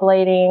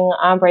microblading,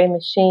 ombre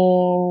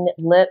machine,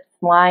 lips,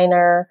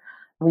 liner.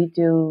 We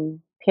do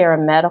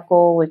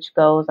paramedical, which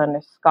goes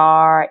under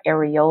scar,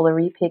 areola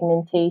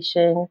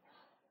repigmentation,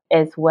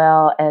 as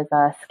well as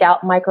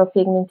scalp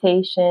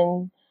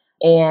micropigmentation.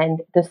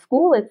 And the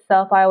school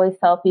itself, I always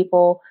tell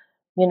people,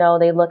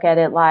 they look at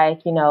it like,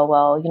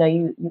 well,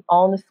 you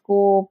own the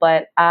school,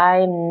 but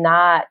I'm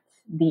not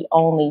the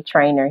only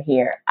trainer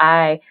here.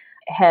 I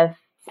have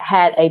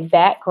had a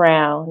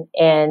background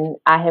and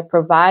I have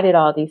provided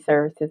all these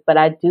services, but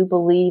I do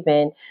believe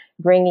in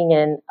bringing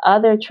in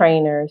other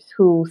trainers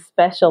who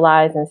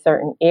specialize in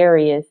certain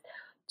areas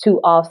to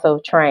also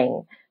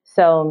train.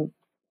 So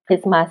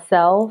it's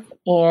myself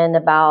and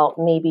about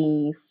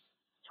maybe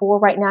four.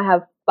 Right now, I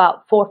have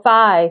about 4 or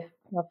 5.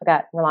 I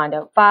forgot,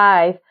 Rolando.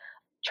 5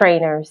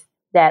 trainers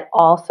that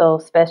also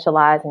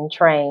specialize and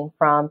train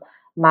from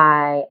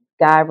my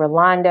guy,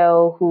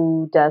 Rolando,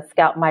 who does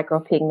scalp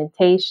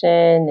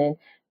micropigmentation, and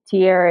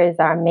Tiara is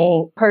our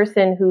main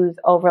person who's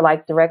over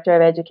like director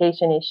of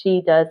education, and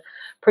she does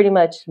pretty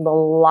much a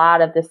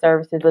lot of the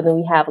services. But then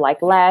we have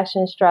like lash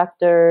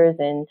instructors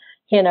and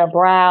henna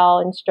brow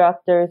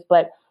instructors.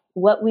 But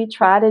what we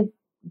try to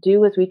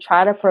do is we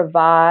try to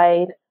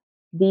provide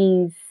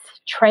these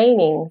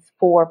trainings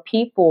for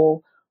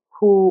people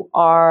who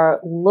are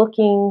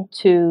looking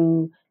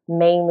to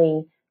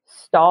mainly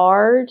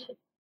start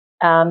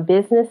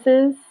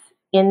businesses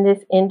in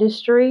this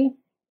industry,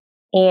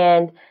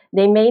 and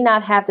they may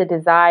not have the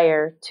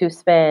desire to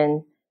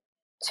spend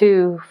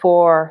 2,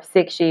 4,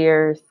 6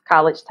 years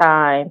college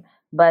time,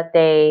 but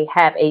they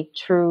have a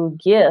true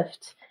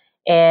gift.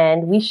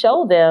 And we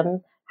show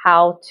them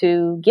how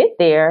to get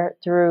there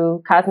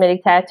through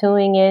cosmetic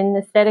tattooing and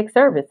aesthetic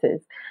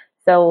services.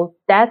 So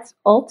that's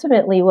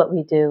ultimately what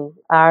we do.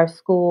 Our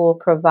school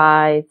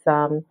provides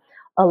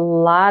a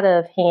lot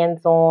of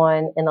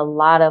hands-on and a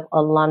lot of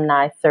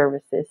alumni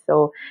services.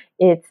 So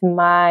it's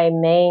my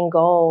main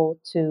goal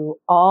to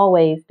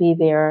always be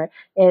there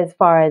as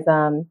far as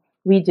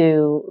we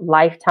do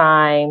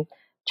lifetime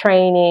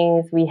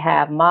trainings. We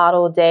have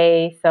model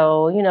day.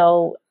 So,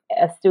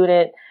 a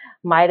student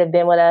might have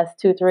been with us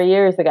 2, 3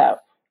 years ago,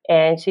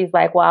 and she's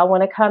like, well, I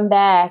want to come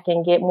back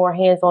and get more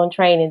hands-on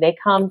training. They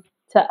come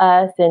to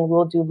us and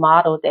we'll do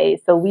model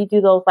days. So we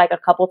do those like a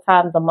couple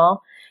times a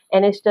month,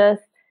 and it's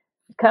just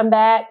come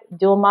back,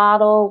 do a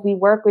model. We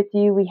work with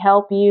you. We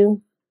help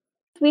you.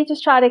 We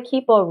just try to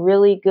keep a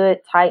really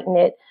good,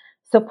 tight-knit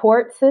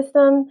support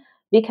system,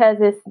 because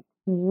it's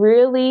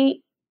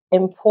really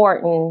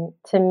important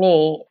to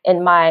me,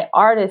 and my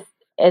artists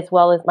as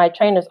well as my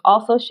trainers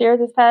also share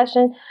this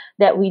passion,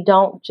 that we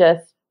don't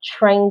just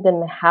train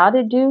them how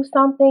to do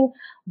something,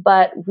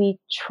 but we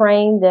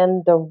train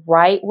them the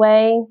right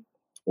way.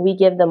 We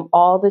give them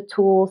all the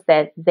tools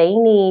that they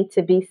need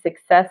to be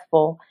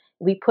successful.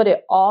 We put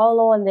it all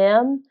on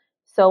them.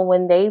 So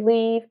when they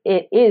leave,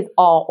 it is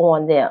all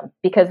on them,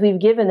 because we've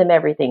given them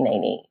everything they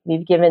need.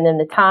 We've given them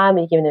the time,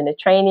 we've given them the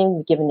training,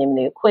 we've given them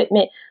the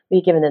equipment,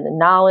 we've given them the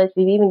knowledge,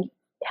 we've even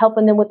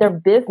helping them with their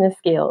business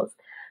skills.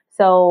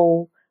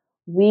 So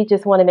we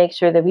just want to make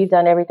sure that we've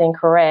done everything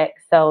correct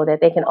so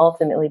that they can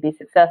ultimately be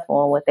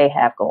successful in what they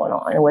have going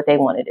on and what they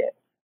want to do.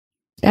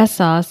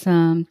 That's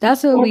awesome.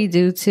 That's what we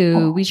do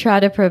too. We try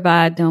to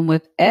provide them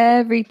with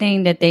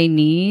everything that they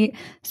need.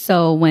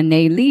 So when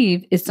they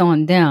leave, it's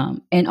on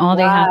them. And all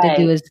they have to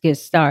do is get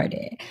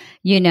started,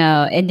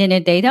 and then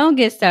if they don't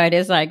get started,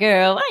 it's like,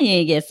 girl, why you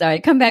ain't get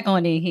started? Come back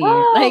on in here.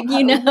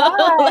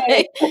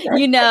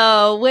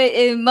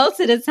 Most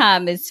of the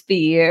time it's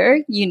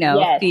fear,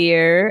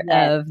 fear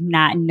of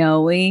not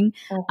knowing.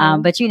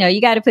 Mm-hmm. But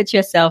you got to put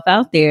yourself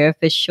out there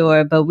for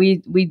sure. But we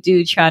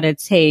do try to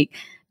take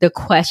the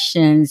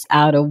questions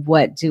out of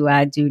what do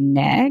I do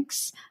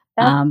next.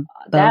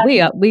 But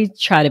we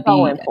try to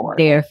be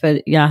there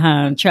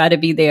try to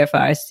be there for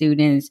our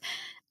students,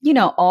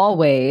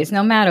 always,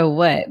 no matter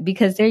what,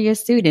 because they're your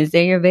students,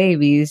 they're your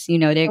babies, they're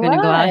going to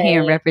go out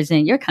here and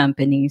represent your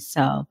company.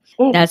 So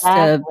that's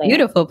the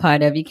beautiful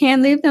part of it. You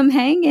can't leave them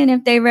hanging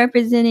if they're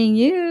representing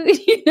you.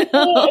 You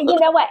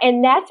know what?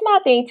 And that's my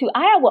thing too.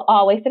 I will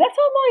always say, that's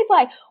what I'm always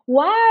like,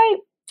 why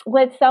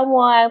would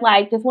someone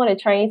just want to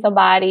train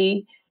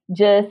somebody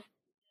just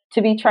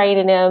to be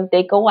training them?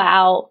 They go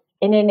out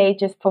and then they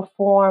just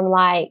perform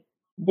like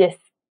this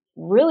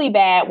really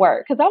bad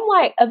work. Because I'm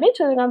like,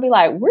 eventually they're gonna be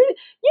like,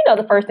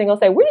 the first thing they'll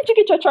say, where did you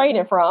get your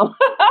training from?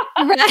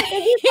 Right.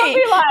 And you're gonna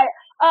be like,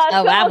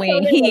 I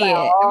went here.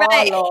 Like, oh,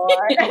 right. Lord.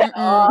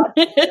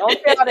 Don't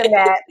tell them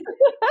that.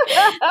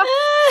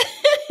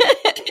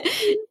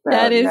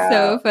 That is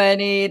so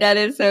funny. That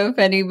is so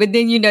funny. But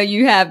then,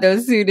 you have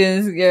those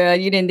students, girl,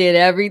 you done did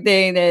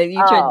everything that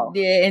you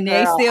did, and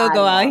they still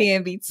go out here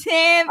and be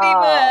tearing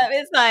people up.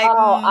 It's like,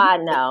 I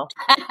know.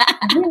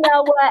 You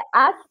know what?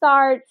 I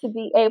start to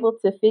be able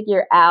to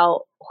figure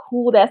out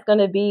who that's going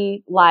to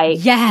be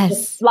like.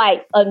 Yes.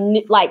 Like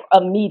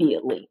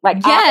immediately.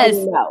 Like, yes. I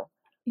already know.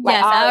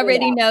 Yes, I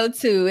already know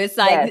too. It's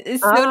like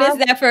as soon as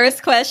that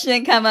first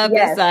question come up,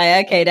 it's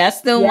like, okay, that's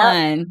the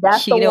one.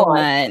 That's she the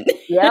one.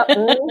 Yep.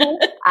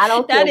 Mm-hmm. I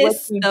don't care what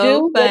you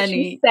do,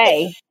 funny. What you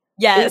say.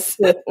 Yes.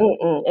 It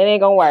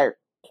ain't gonna work.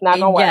 It's not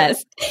gonna work.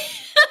 Yes.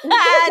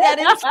 That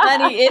is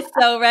funny. It's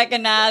so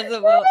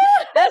recognizable.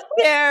 That's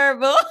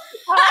terrible.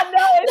 I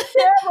know it's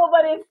terrible,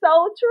 but it's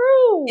so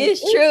true. It's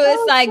true.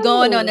 It's like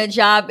going on a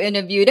job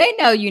interview. They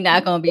know you're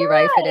not going to be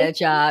right for that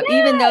job.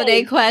 Even though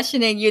they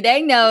questioning you,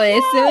 they know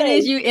as soon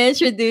as you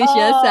introduce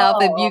yourself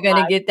if you're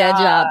going to get that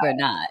job or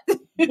not.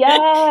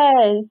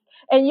 Yes.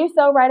 And you're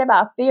so right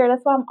about fear.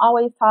 That's why I'm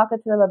always talking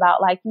to them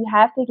about, like, you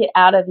have to get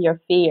out of your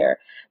fear.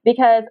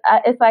 Because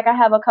it's like I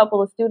have a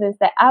couple of students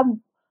that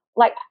I'm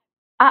like,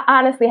 I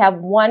honestly have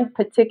one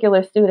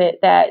particular student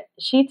that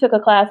she took a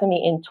class with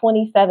me in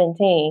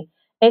 2017,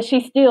 and she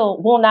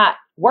still will not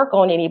work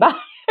on anybody.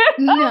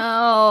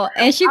 No.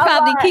 And she I'm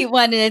probably like, keep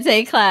wanting to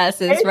take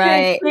classes, and she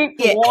right? keeps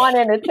Yeah.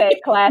 wanting to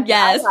take classes. I'm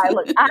Yes. like,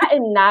 look, I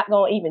am not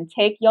going to even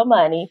take your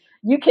money.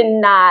 You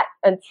cannot,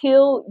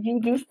 until you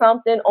do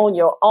something on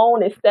your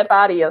own and step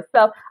out of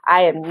yourself.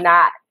 I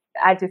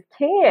just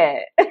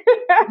can't.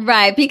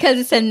 Right, because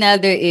it's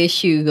another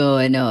issue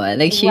going on.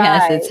 Like she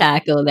has to Right.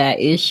 tackle that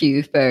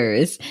issue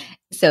first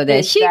so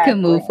that she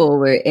can move Exactly.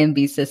 forward and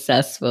be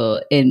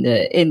successful in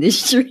the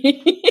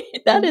industry.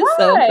 That is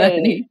so Right.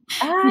 funny.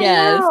 I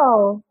Yes.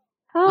 know.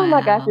 Oh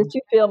my gosh, did Wow.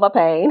 you feel my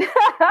pain?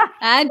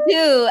 I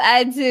do.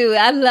 I do.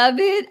 I love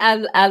it.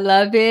 I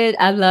love it.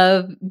 I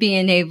love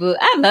being able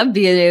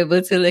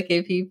to look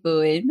at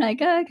people and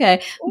like,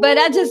 okay. But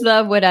I just Mhm.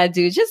 love what I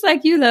do. Just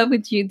like you love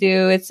what you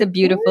do. It's a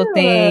beautiful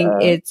thing. Yeah.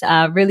 It's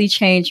really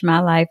changed my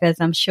life, as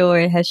I'm sure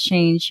it has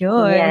changed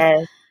yours.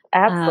 Yes, Um,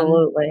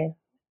 absolutely.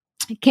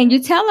 can you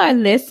tell our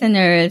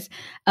listeners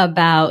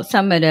about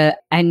some of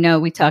I know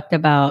we talked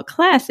about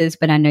classes,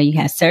 but I know you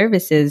have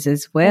services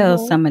as well,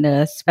 hmm some of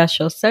the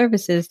special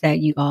services that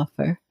you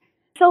offer.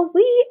 So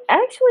we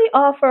actually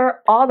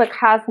offer all the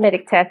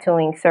cosmetic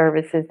tattooing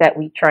services that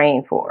we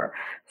train for.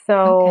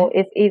 So Okay.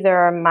 it's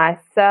either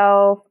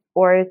myself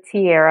or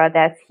Tierra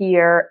that's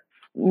here,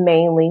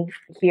 mainly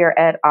here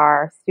at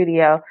our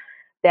studio,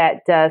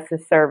 that does the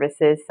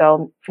services.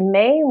 So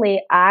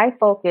mainly I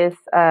focus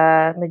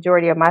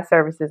majority of my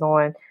services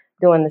on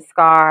doing the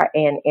scar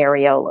and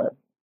areola.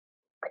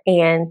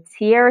 And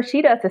Tierra,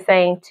 she does the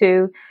same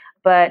too,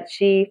 but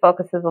she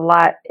focuses a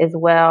lot as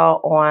well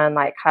on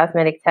like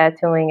cosmetic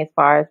tattooing as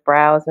far as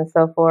brows and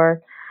so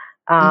forth.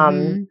 Um,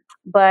 Mm-hmm.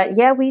 but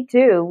yeah, we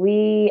do.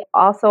 We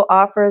also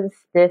offer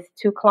this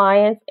to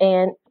clients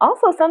and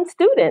also some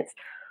students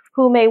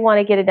who may want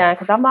to get it done.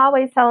 Because I'm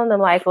always telling them,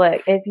 like,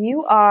 look, if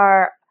you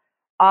are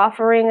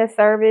offering a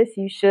service,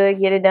 you should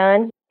get it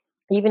done.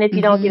 Even if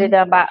you don't get it Mm-hmm.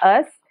 done by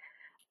us,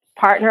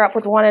 partner up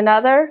with one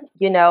another,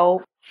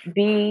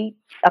 be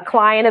a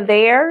client of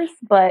theirs,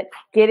 but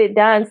get it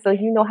done so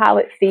you know how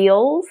it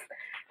feels.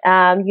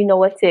 You know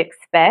what to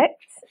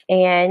expect.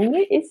 And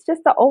it's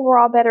just an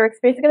overall better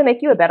experience. It's going to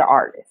make you a better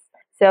artist.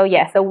 So,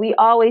 yeah, so we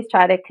always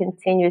try to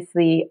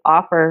continuously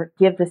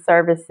give the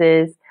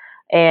services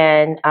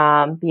and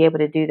be able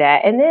to do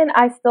that. And then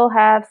I still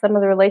have some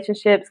of the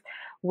relationships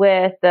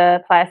with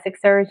the plastic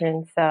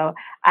surgeons. So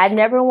I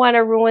never want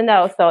to ruin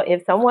those. So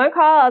if someone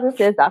calls and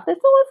says, Dr.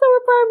 So-and-so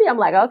referred me, I'm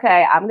like,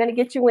 okay, I'm going to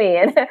get you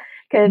in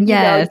because, you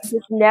Yes.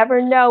 just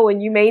never know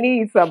when you may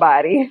need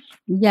somebody.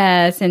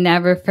 Yes. And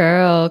that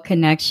referral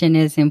connection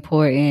is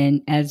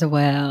important as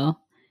well.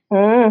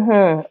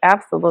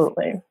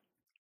 Absolutely.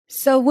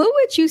 So, what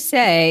would you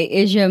say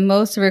is your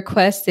most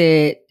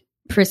requested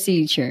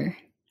procedure?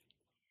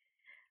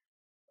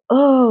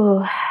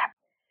 Oh,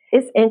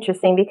 it's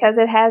interesting because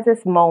it has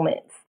its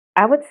moments.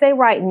 I would say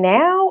right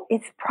now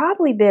it's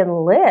probably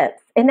been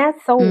lips, and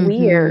that's so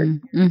weird.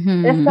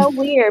 Mm-hmm. It's Mm-hmm. so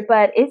weird,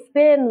 but it's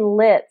been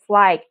lips,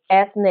 like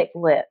ethnic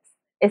lips.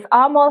 It's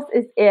almost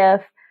as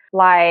if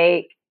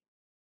like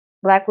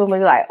black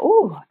women are like,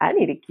 "Ooh, I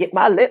need to get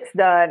my lips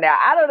done now."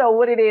 I don't know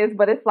what it is,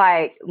 but it's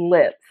like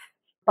lips.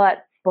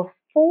 But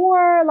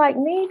before, like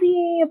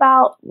maybe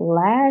about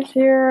last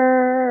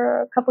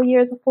year, a couple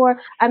years before,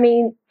 I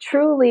mean,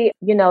 truly,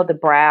 the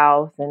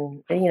brows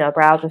and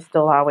brows are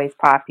still always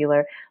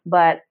popular.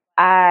 But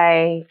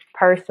I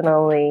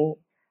personally,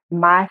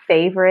 my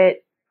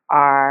favorite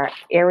are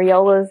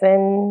areolas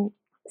and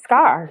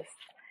scars.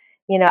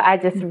 I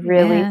just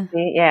really Yeah.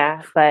 see,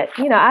 yeah. But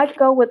I'd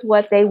go with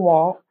what they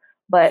want.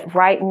 But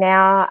right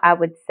now, I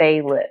would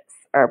say lips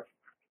are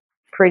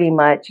pretty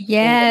much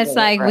in the Yes, mix,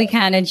 like we right?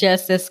 kind of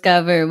just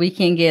discovered we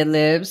can get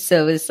lips.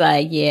 So it's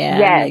like,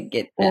 yeah, I'm Yes. going to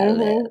get that Mhm.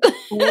 lip.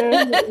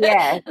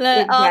 Yes,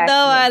 Although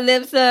exactly. our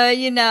lips are,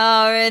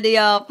 already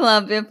all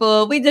plump and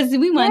full, we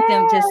want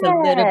them just a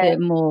little bit Yes.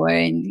 more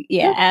and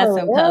yeah, Just a add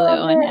some color little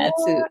on bit that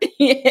too.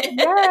 more.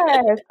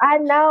 Yes, I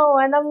know.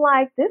 And I'm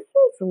like, this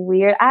is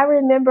weird. I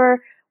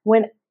remember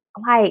when,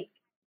 like,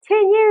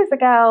 10 years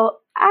ago,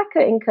 I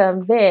couldn't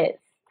convince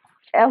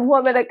a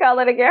woman of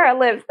color to get her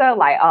lips done.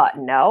 Like,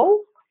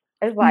 no.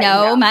 It's like,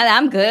 no. No,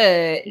 I'm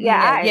good. Yeah,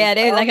 I am Yeah,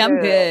 they're so like, I'm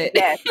good. good.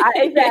 Yes,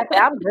 exactly.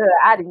 I'm good.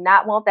 I do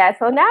not want that.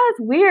 So now it's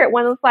weird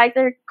when it's like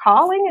they're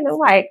calling and they're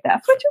like,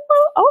 "That's what you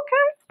want?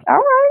 Okay, all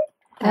right,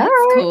 all That's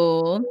right."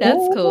 cool.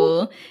 That's Mm-hmm.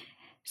 cool.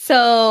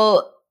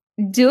 So,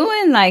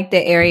 doing like the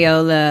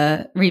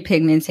areola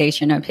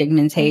repigmentation or Mm-hmm.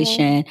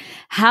 pigmentation,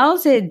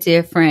 how's it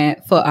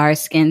different for our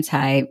skin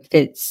type?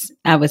 It's,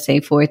 I would say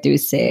 4 through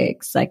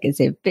 6. Like, is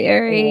it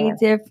very Yeah.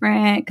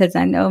 different? Because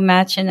I know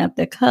matching up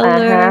the Uh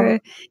huh. color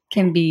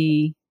can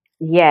be,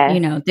 Yes.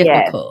 Yes.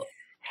 difficult.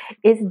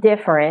 It's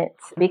different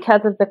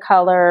because of the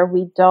color.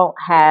 We don't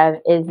have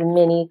as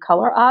many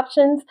color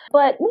options,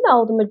 but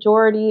the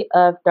majority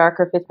of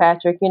darker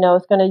Fitzpatrick,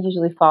 it's going to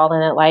usually fall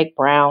in at like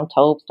brown,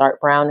 taupes, dark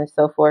brown, and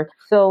so forth.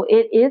 So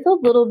it is a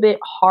little bit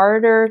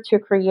harder to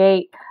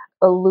create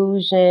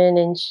illusion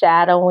and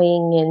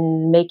shadowing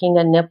and making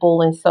a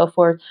nipple and so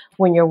forth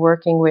when you're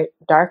working with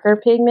darker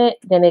pigment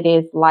than it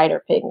is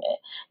lighter pigment.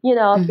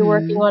 If you're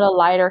working Mm-hmm. on a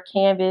lighter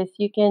canvas,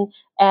 you can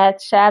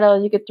add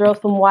shadow, you could throw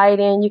some white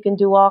in, you can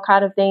do all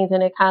kind of things,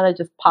 and it kind of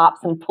just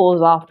pops and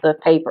pulls off the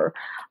paper.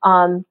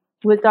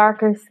 With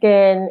darker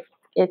skin,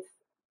 it's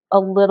a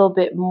little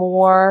bit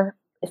more,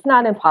 it's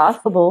not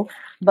impossible,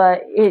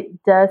 but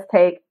it does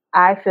take,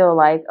 I feel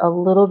like, a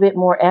little bit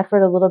more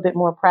effort, a little bit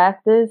more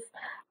practice.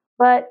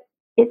 But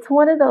it's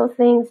one of those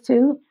things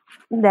too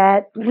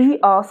that we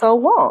also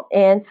want.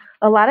 And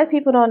a lot of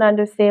people don't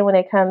understand when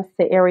it comes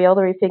to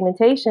areola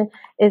repigmentation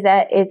is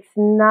that it's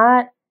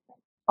not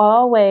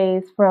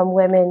always from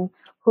women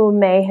who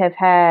may have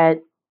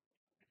had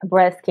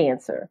breast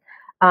cancer.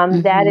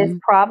 That is Mm-hmm.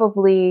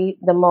 probably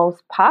the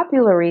most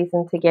popular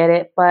reason to get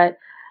it. But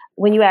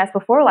when you asked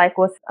before, like,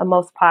 what's a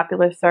most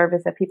popular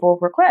service that people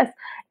request?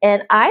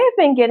 And I have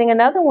been getting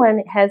another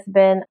one has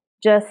been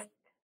just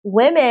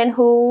women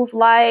who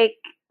like,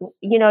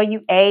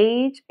 you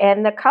age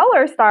and the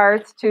color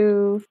starts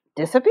to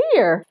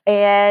disappear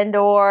or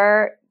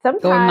Or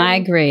sometimes,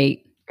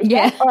 migrate.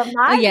 yes, Yeah. or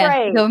Oh, yeah.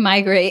 migraine. Go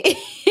migrate.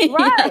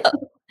 Right.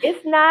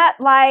 It's not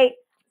like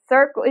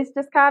circle. It's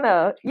just kind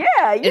of,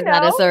 It's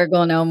not a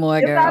circle no more,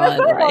 it's girl. not a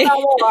circle Right.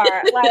 no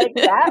more. Like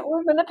that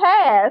was in the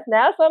past.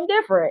 Now something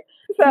different.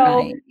 So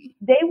Right.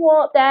 they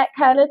want that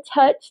kind of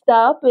touched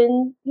up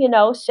and,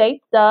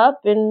 shaped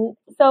up. And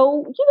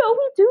so,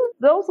 we do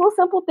those little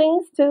simple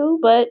things too.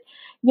 But,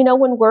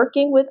 when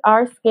working with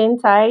our skin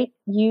type,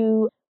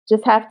 you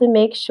just have to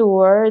make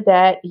sure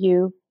that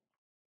you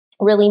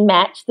really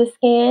match the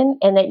skin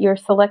and that you're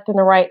selecting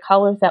the right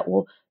colors that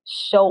will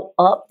show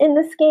up in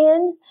the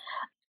skin.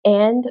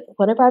 And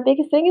one of our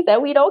biggest things is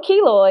that we don't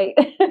keloid.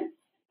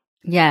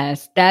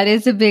 Yes, that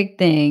is a big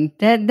thing.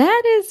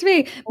 That is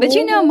big. But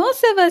Mhm.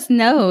 most of us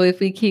know if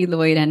we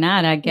keloid or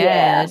not, I Yeah.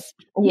 guess.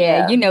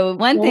 Yeah, Yeah.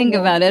 one thing Mhm.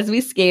 about us,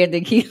 we scared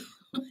to keloid.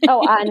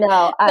 Oh, I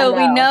know. So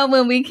we know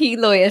when we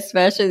keloid,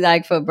 especially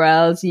like for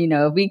brows,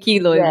 if we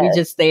keloid, we Yes.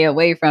 just stay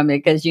away from it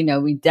because,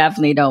 we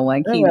definitely don't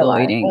want And we're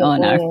like, keloiding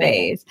on our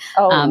face.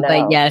 oh But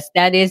no. yes,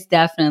 that is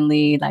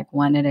definitely like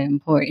one of the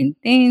important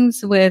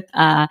things with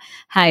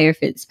Higher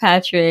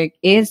Fitzpatrick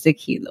is the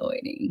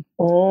keloiding.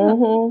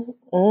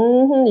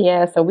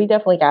 Yeah, so we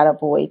definitely got to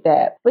avoid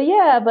that.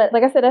 But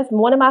like I said, that's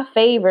one of my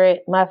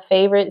favorite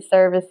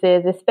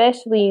services,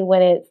 especially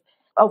when it's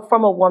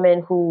from a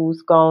woman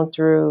who's gone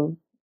through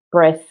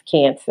breast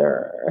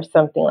cancer or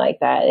something like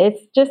that. It's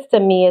just, to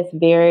me, it's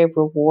very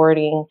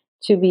rewarding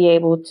to be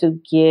able to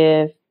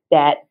give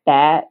that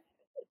back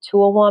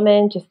to a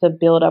woman, just to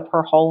build up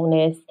her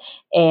wholeness.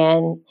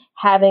 And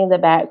having the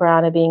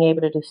background of being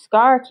able to do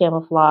scar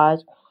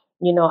camouflage,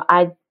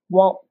 I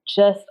won't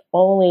just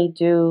only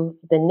do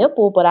the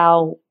nipple, but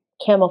I'll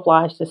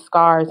camouflage the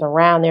scars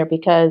around there,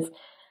 because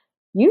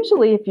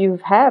usually if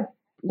you've done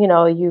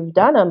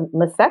a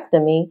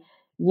mastectomy,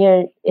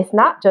 it's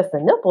not just the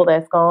nipple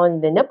that's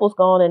gone, the nipple's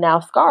gone and now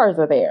scars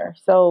are there.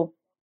 So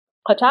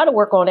I try to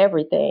work on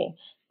everything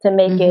to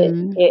make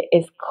Mm-hmm. it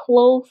as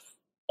close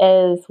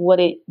as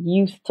what it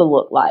used to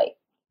look like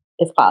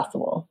as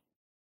possible.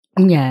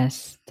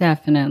 Yes,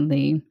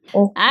 definitely.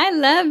 Mm. I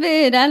love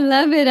it. I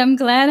love it. I'm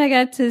glad I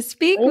got to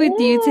speak with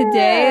you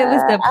today. It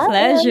was Yeah, a I am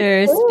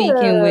pleasure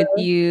speaking with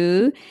too.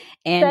 you.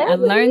 And I Same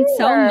learned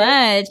so here.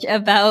 much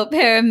about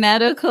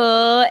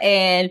paramedical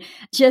and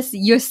just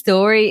your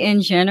story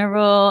in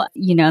general.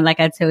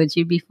 Like I told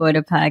you before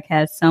the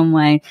podcast,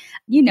 someone,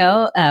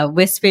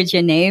 whispered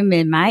your name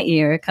in my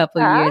ear a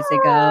couple of years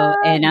ago.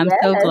 And I'm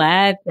so Yes.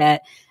 glad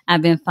that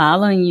I've been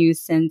following you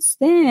since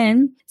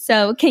then.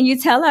 So can you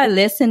tell our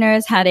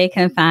listeners how they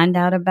can find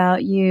out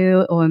about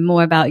you or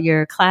more about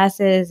your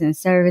classes and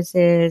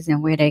services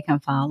and where they can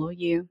follow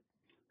you?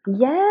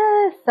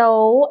 Yes.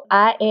 So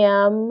I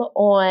am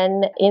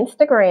on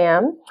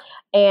Instagram,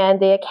 and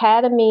the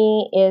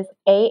academy is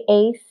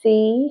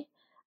AAC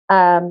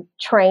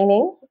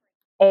Training,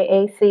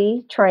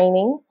 AAC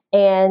Training.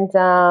 And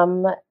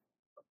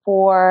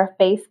for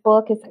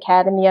Facebook, it's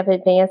Academy of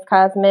Advanced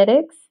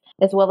Cosmetics,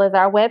 as well as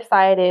our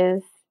website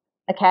is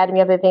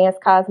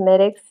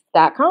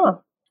academyofadvancedcosmetics.com.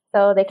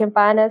 So they can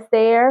find us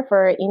there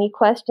for any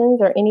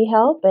questions or any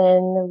help,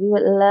 and we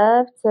would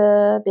love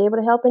to be able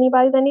to help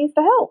anybody that needs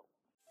the help.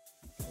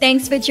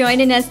 Thanks for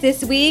joining us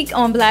this week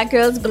on Black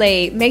Girls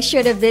Blade. Make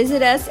sure to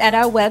visit us at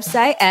our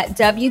website at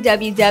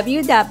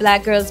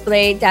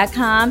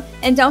www.blackgirlsblade.com.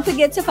 And don't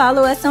forget to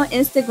follow us on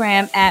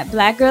Instagram at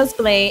Black Girls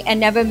Blade and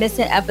never miss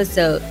an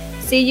episode.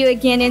 See you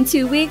again in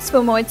 2 weeks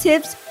for more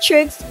tips,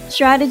 tricks,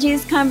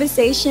 strategies,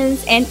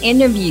 conversations, and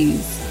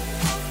interviews.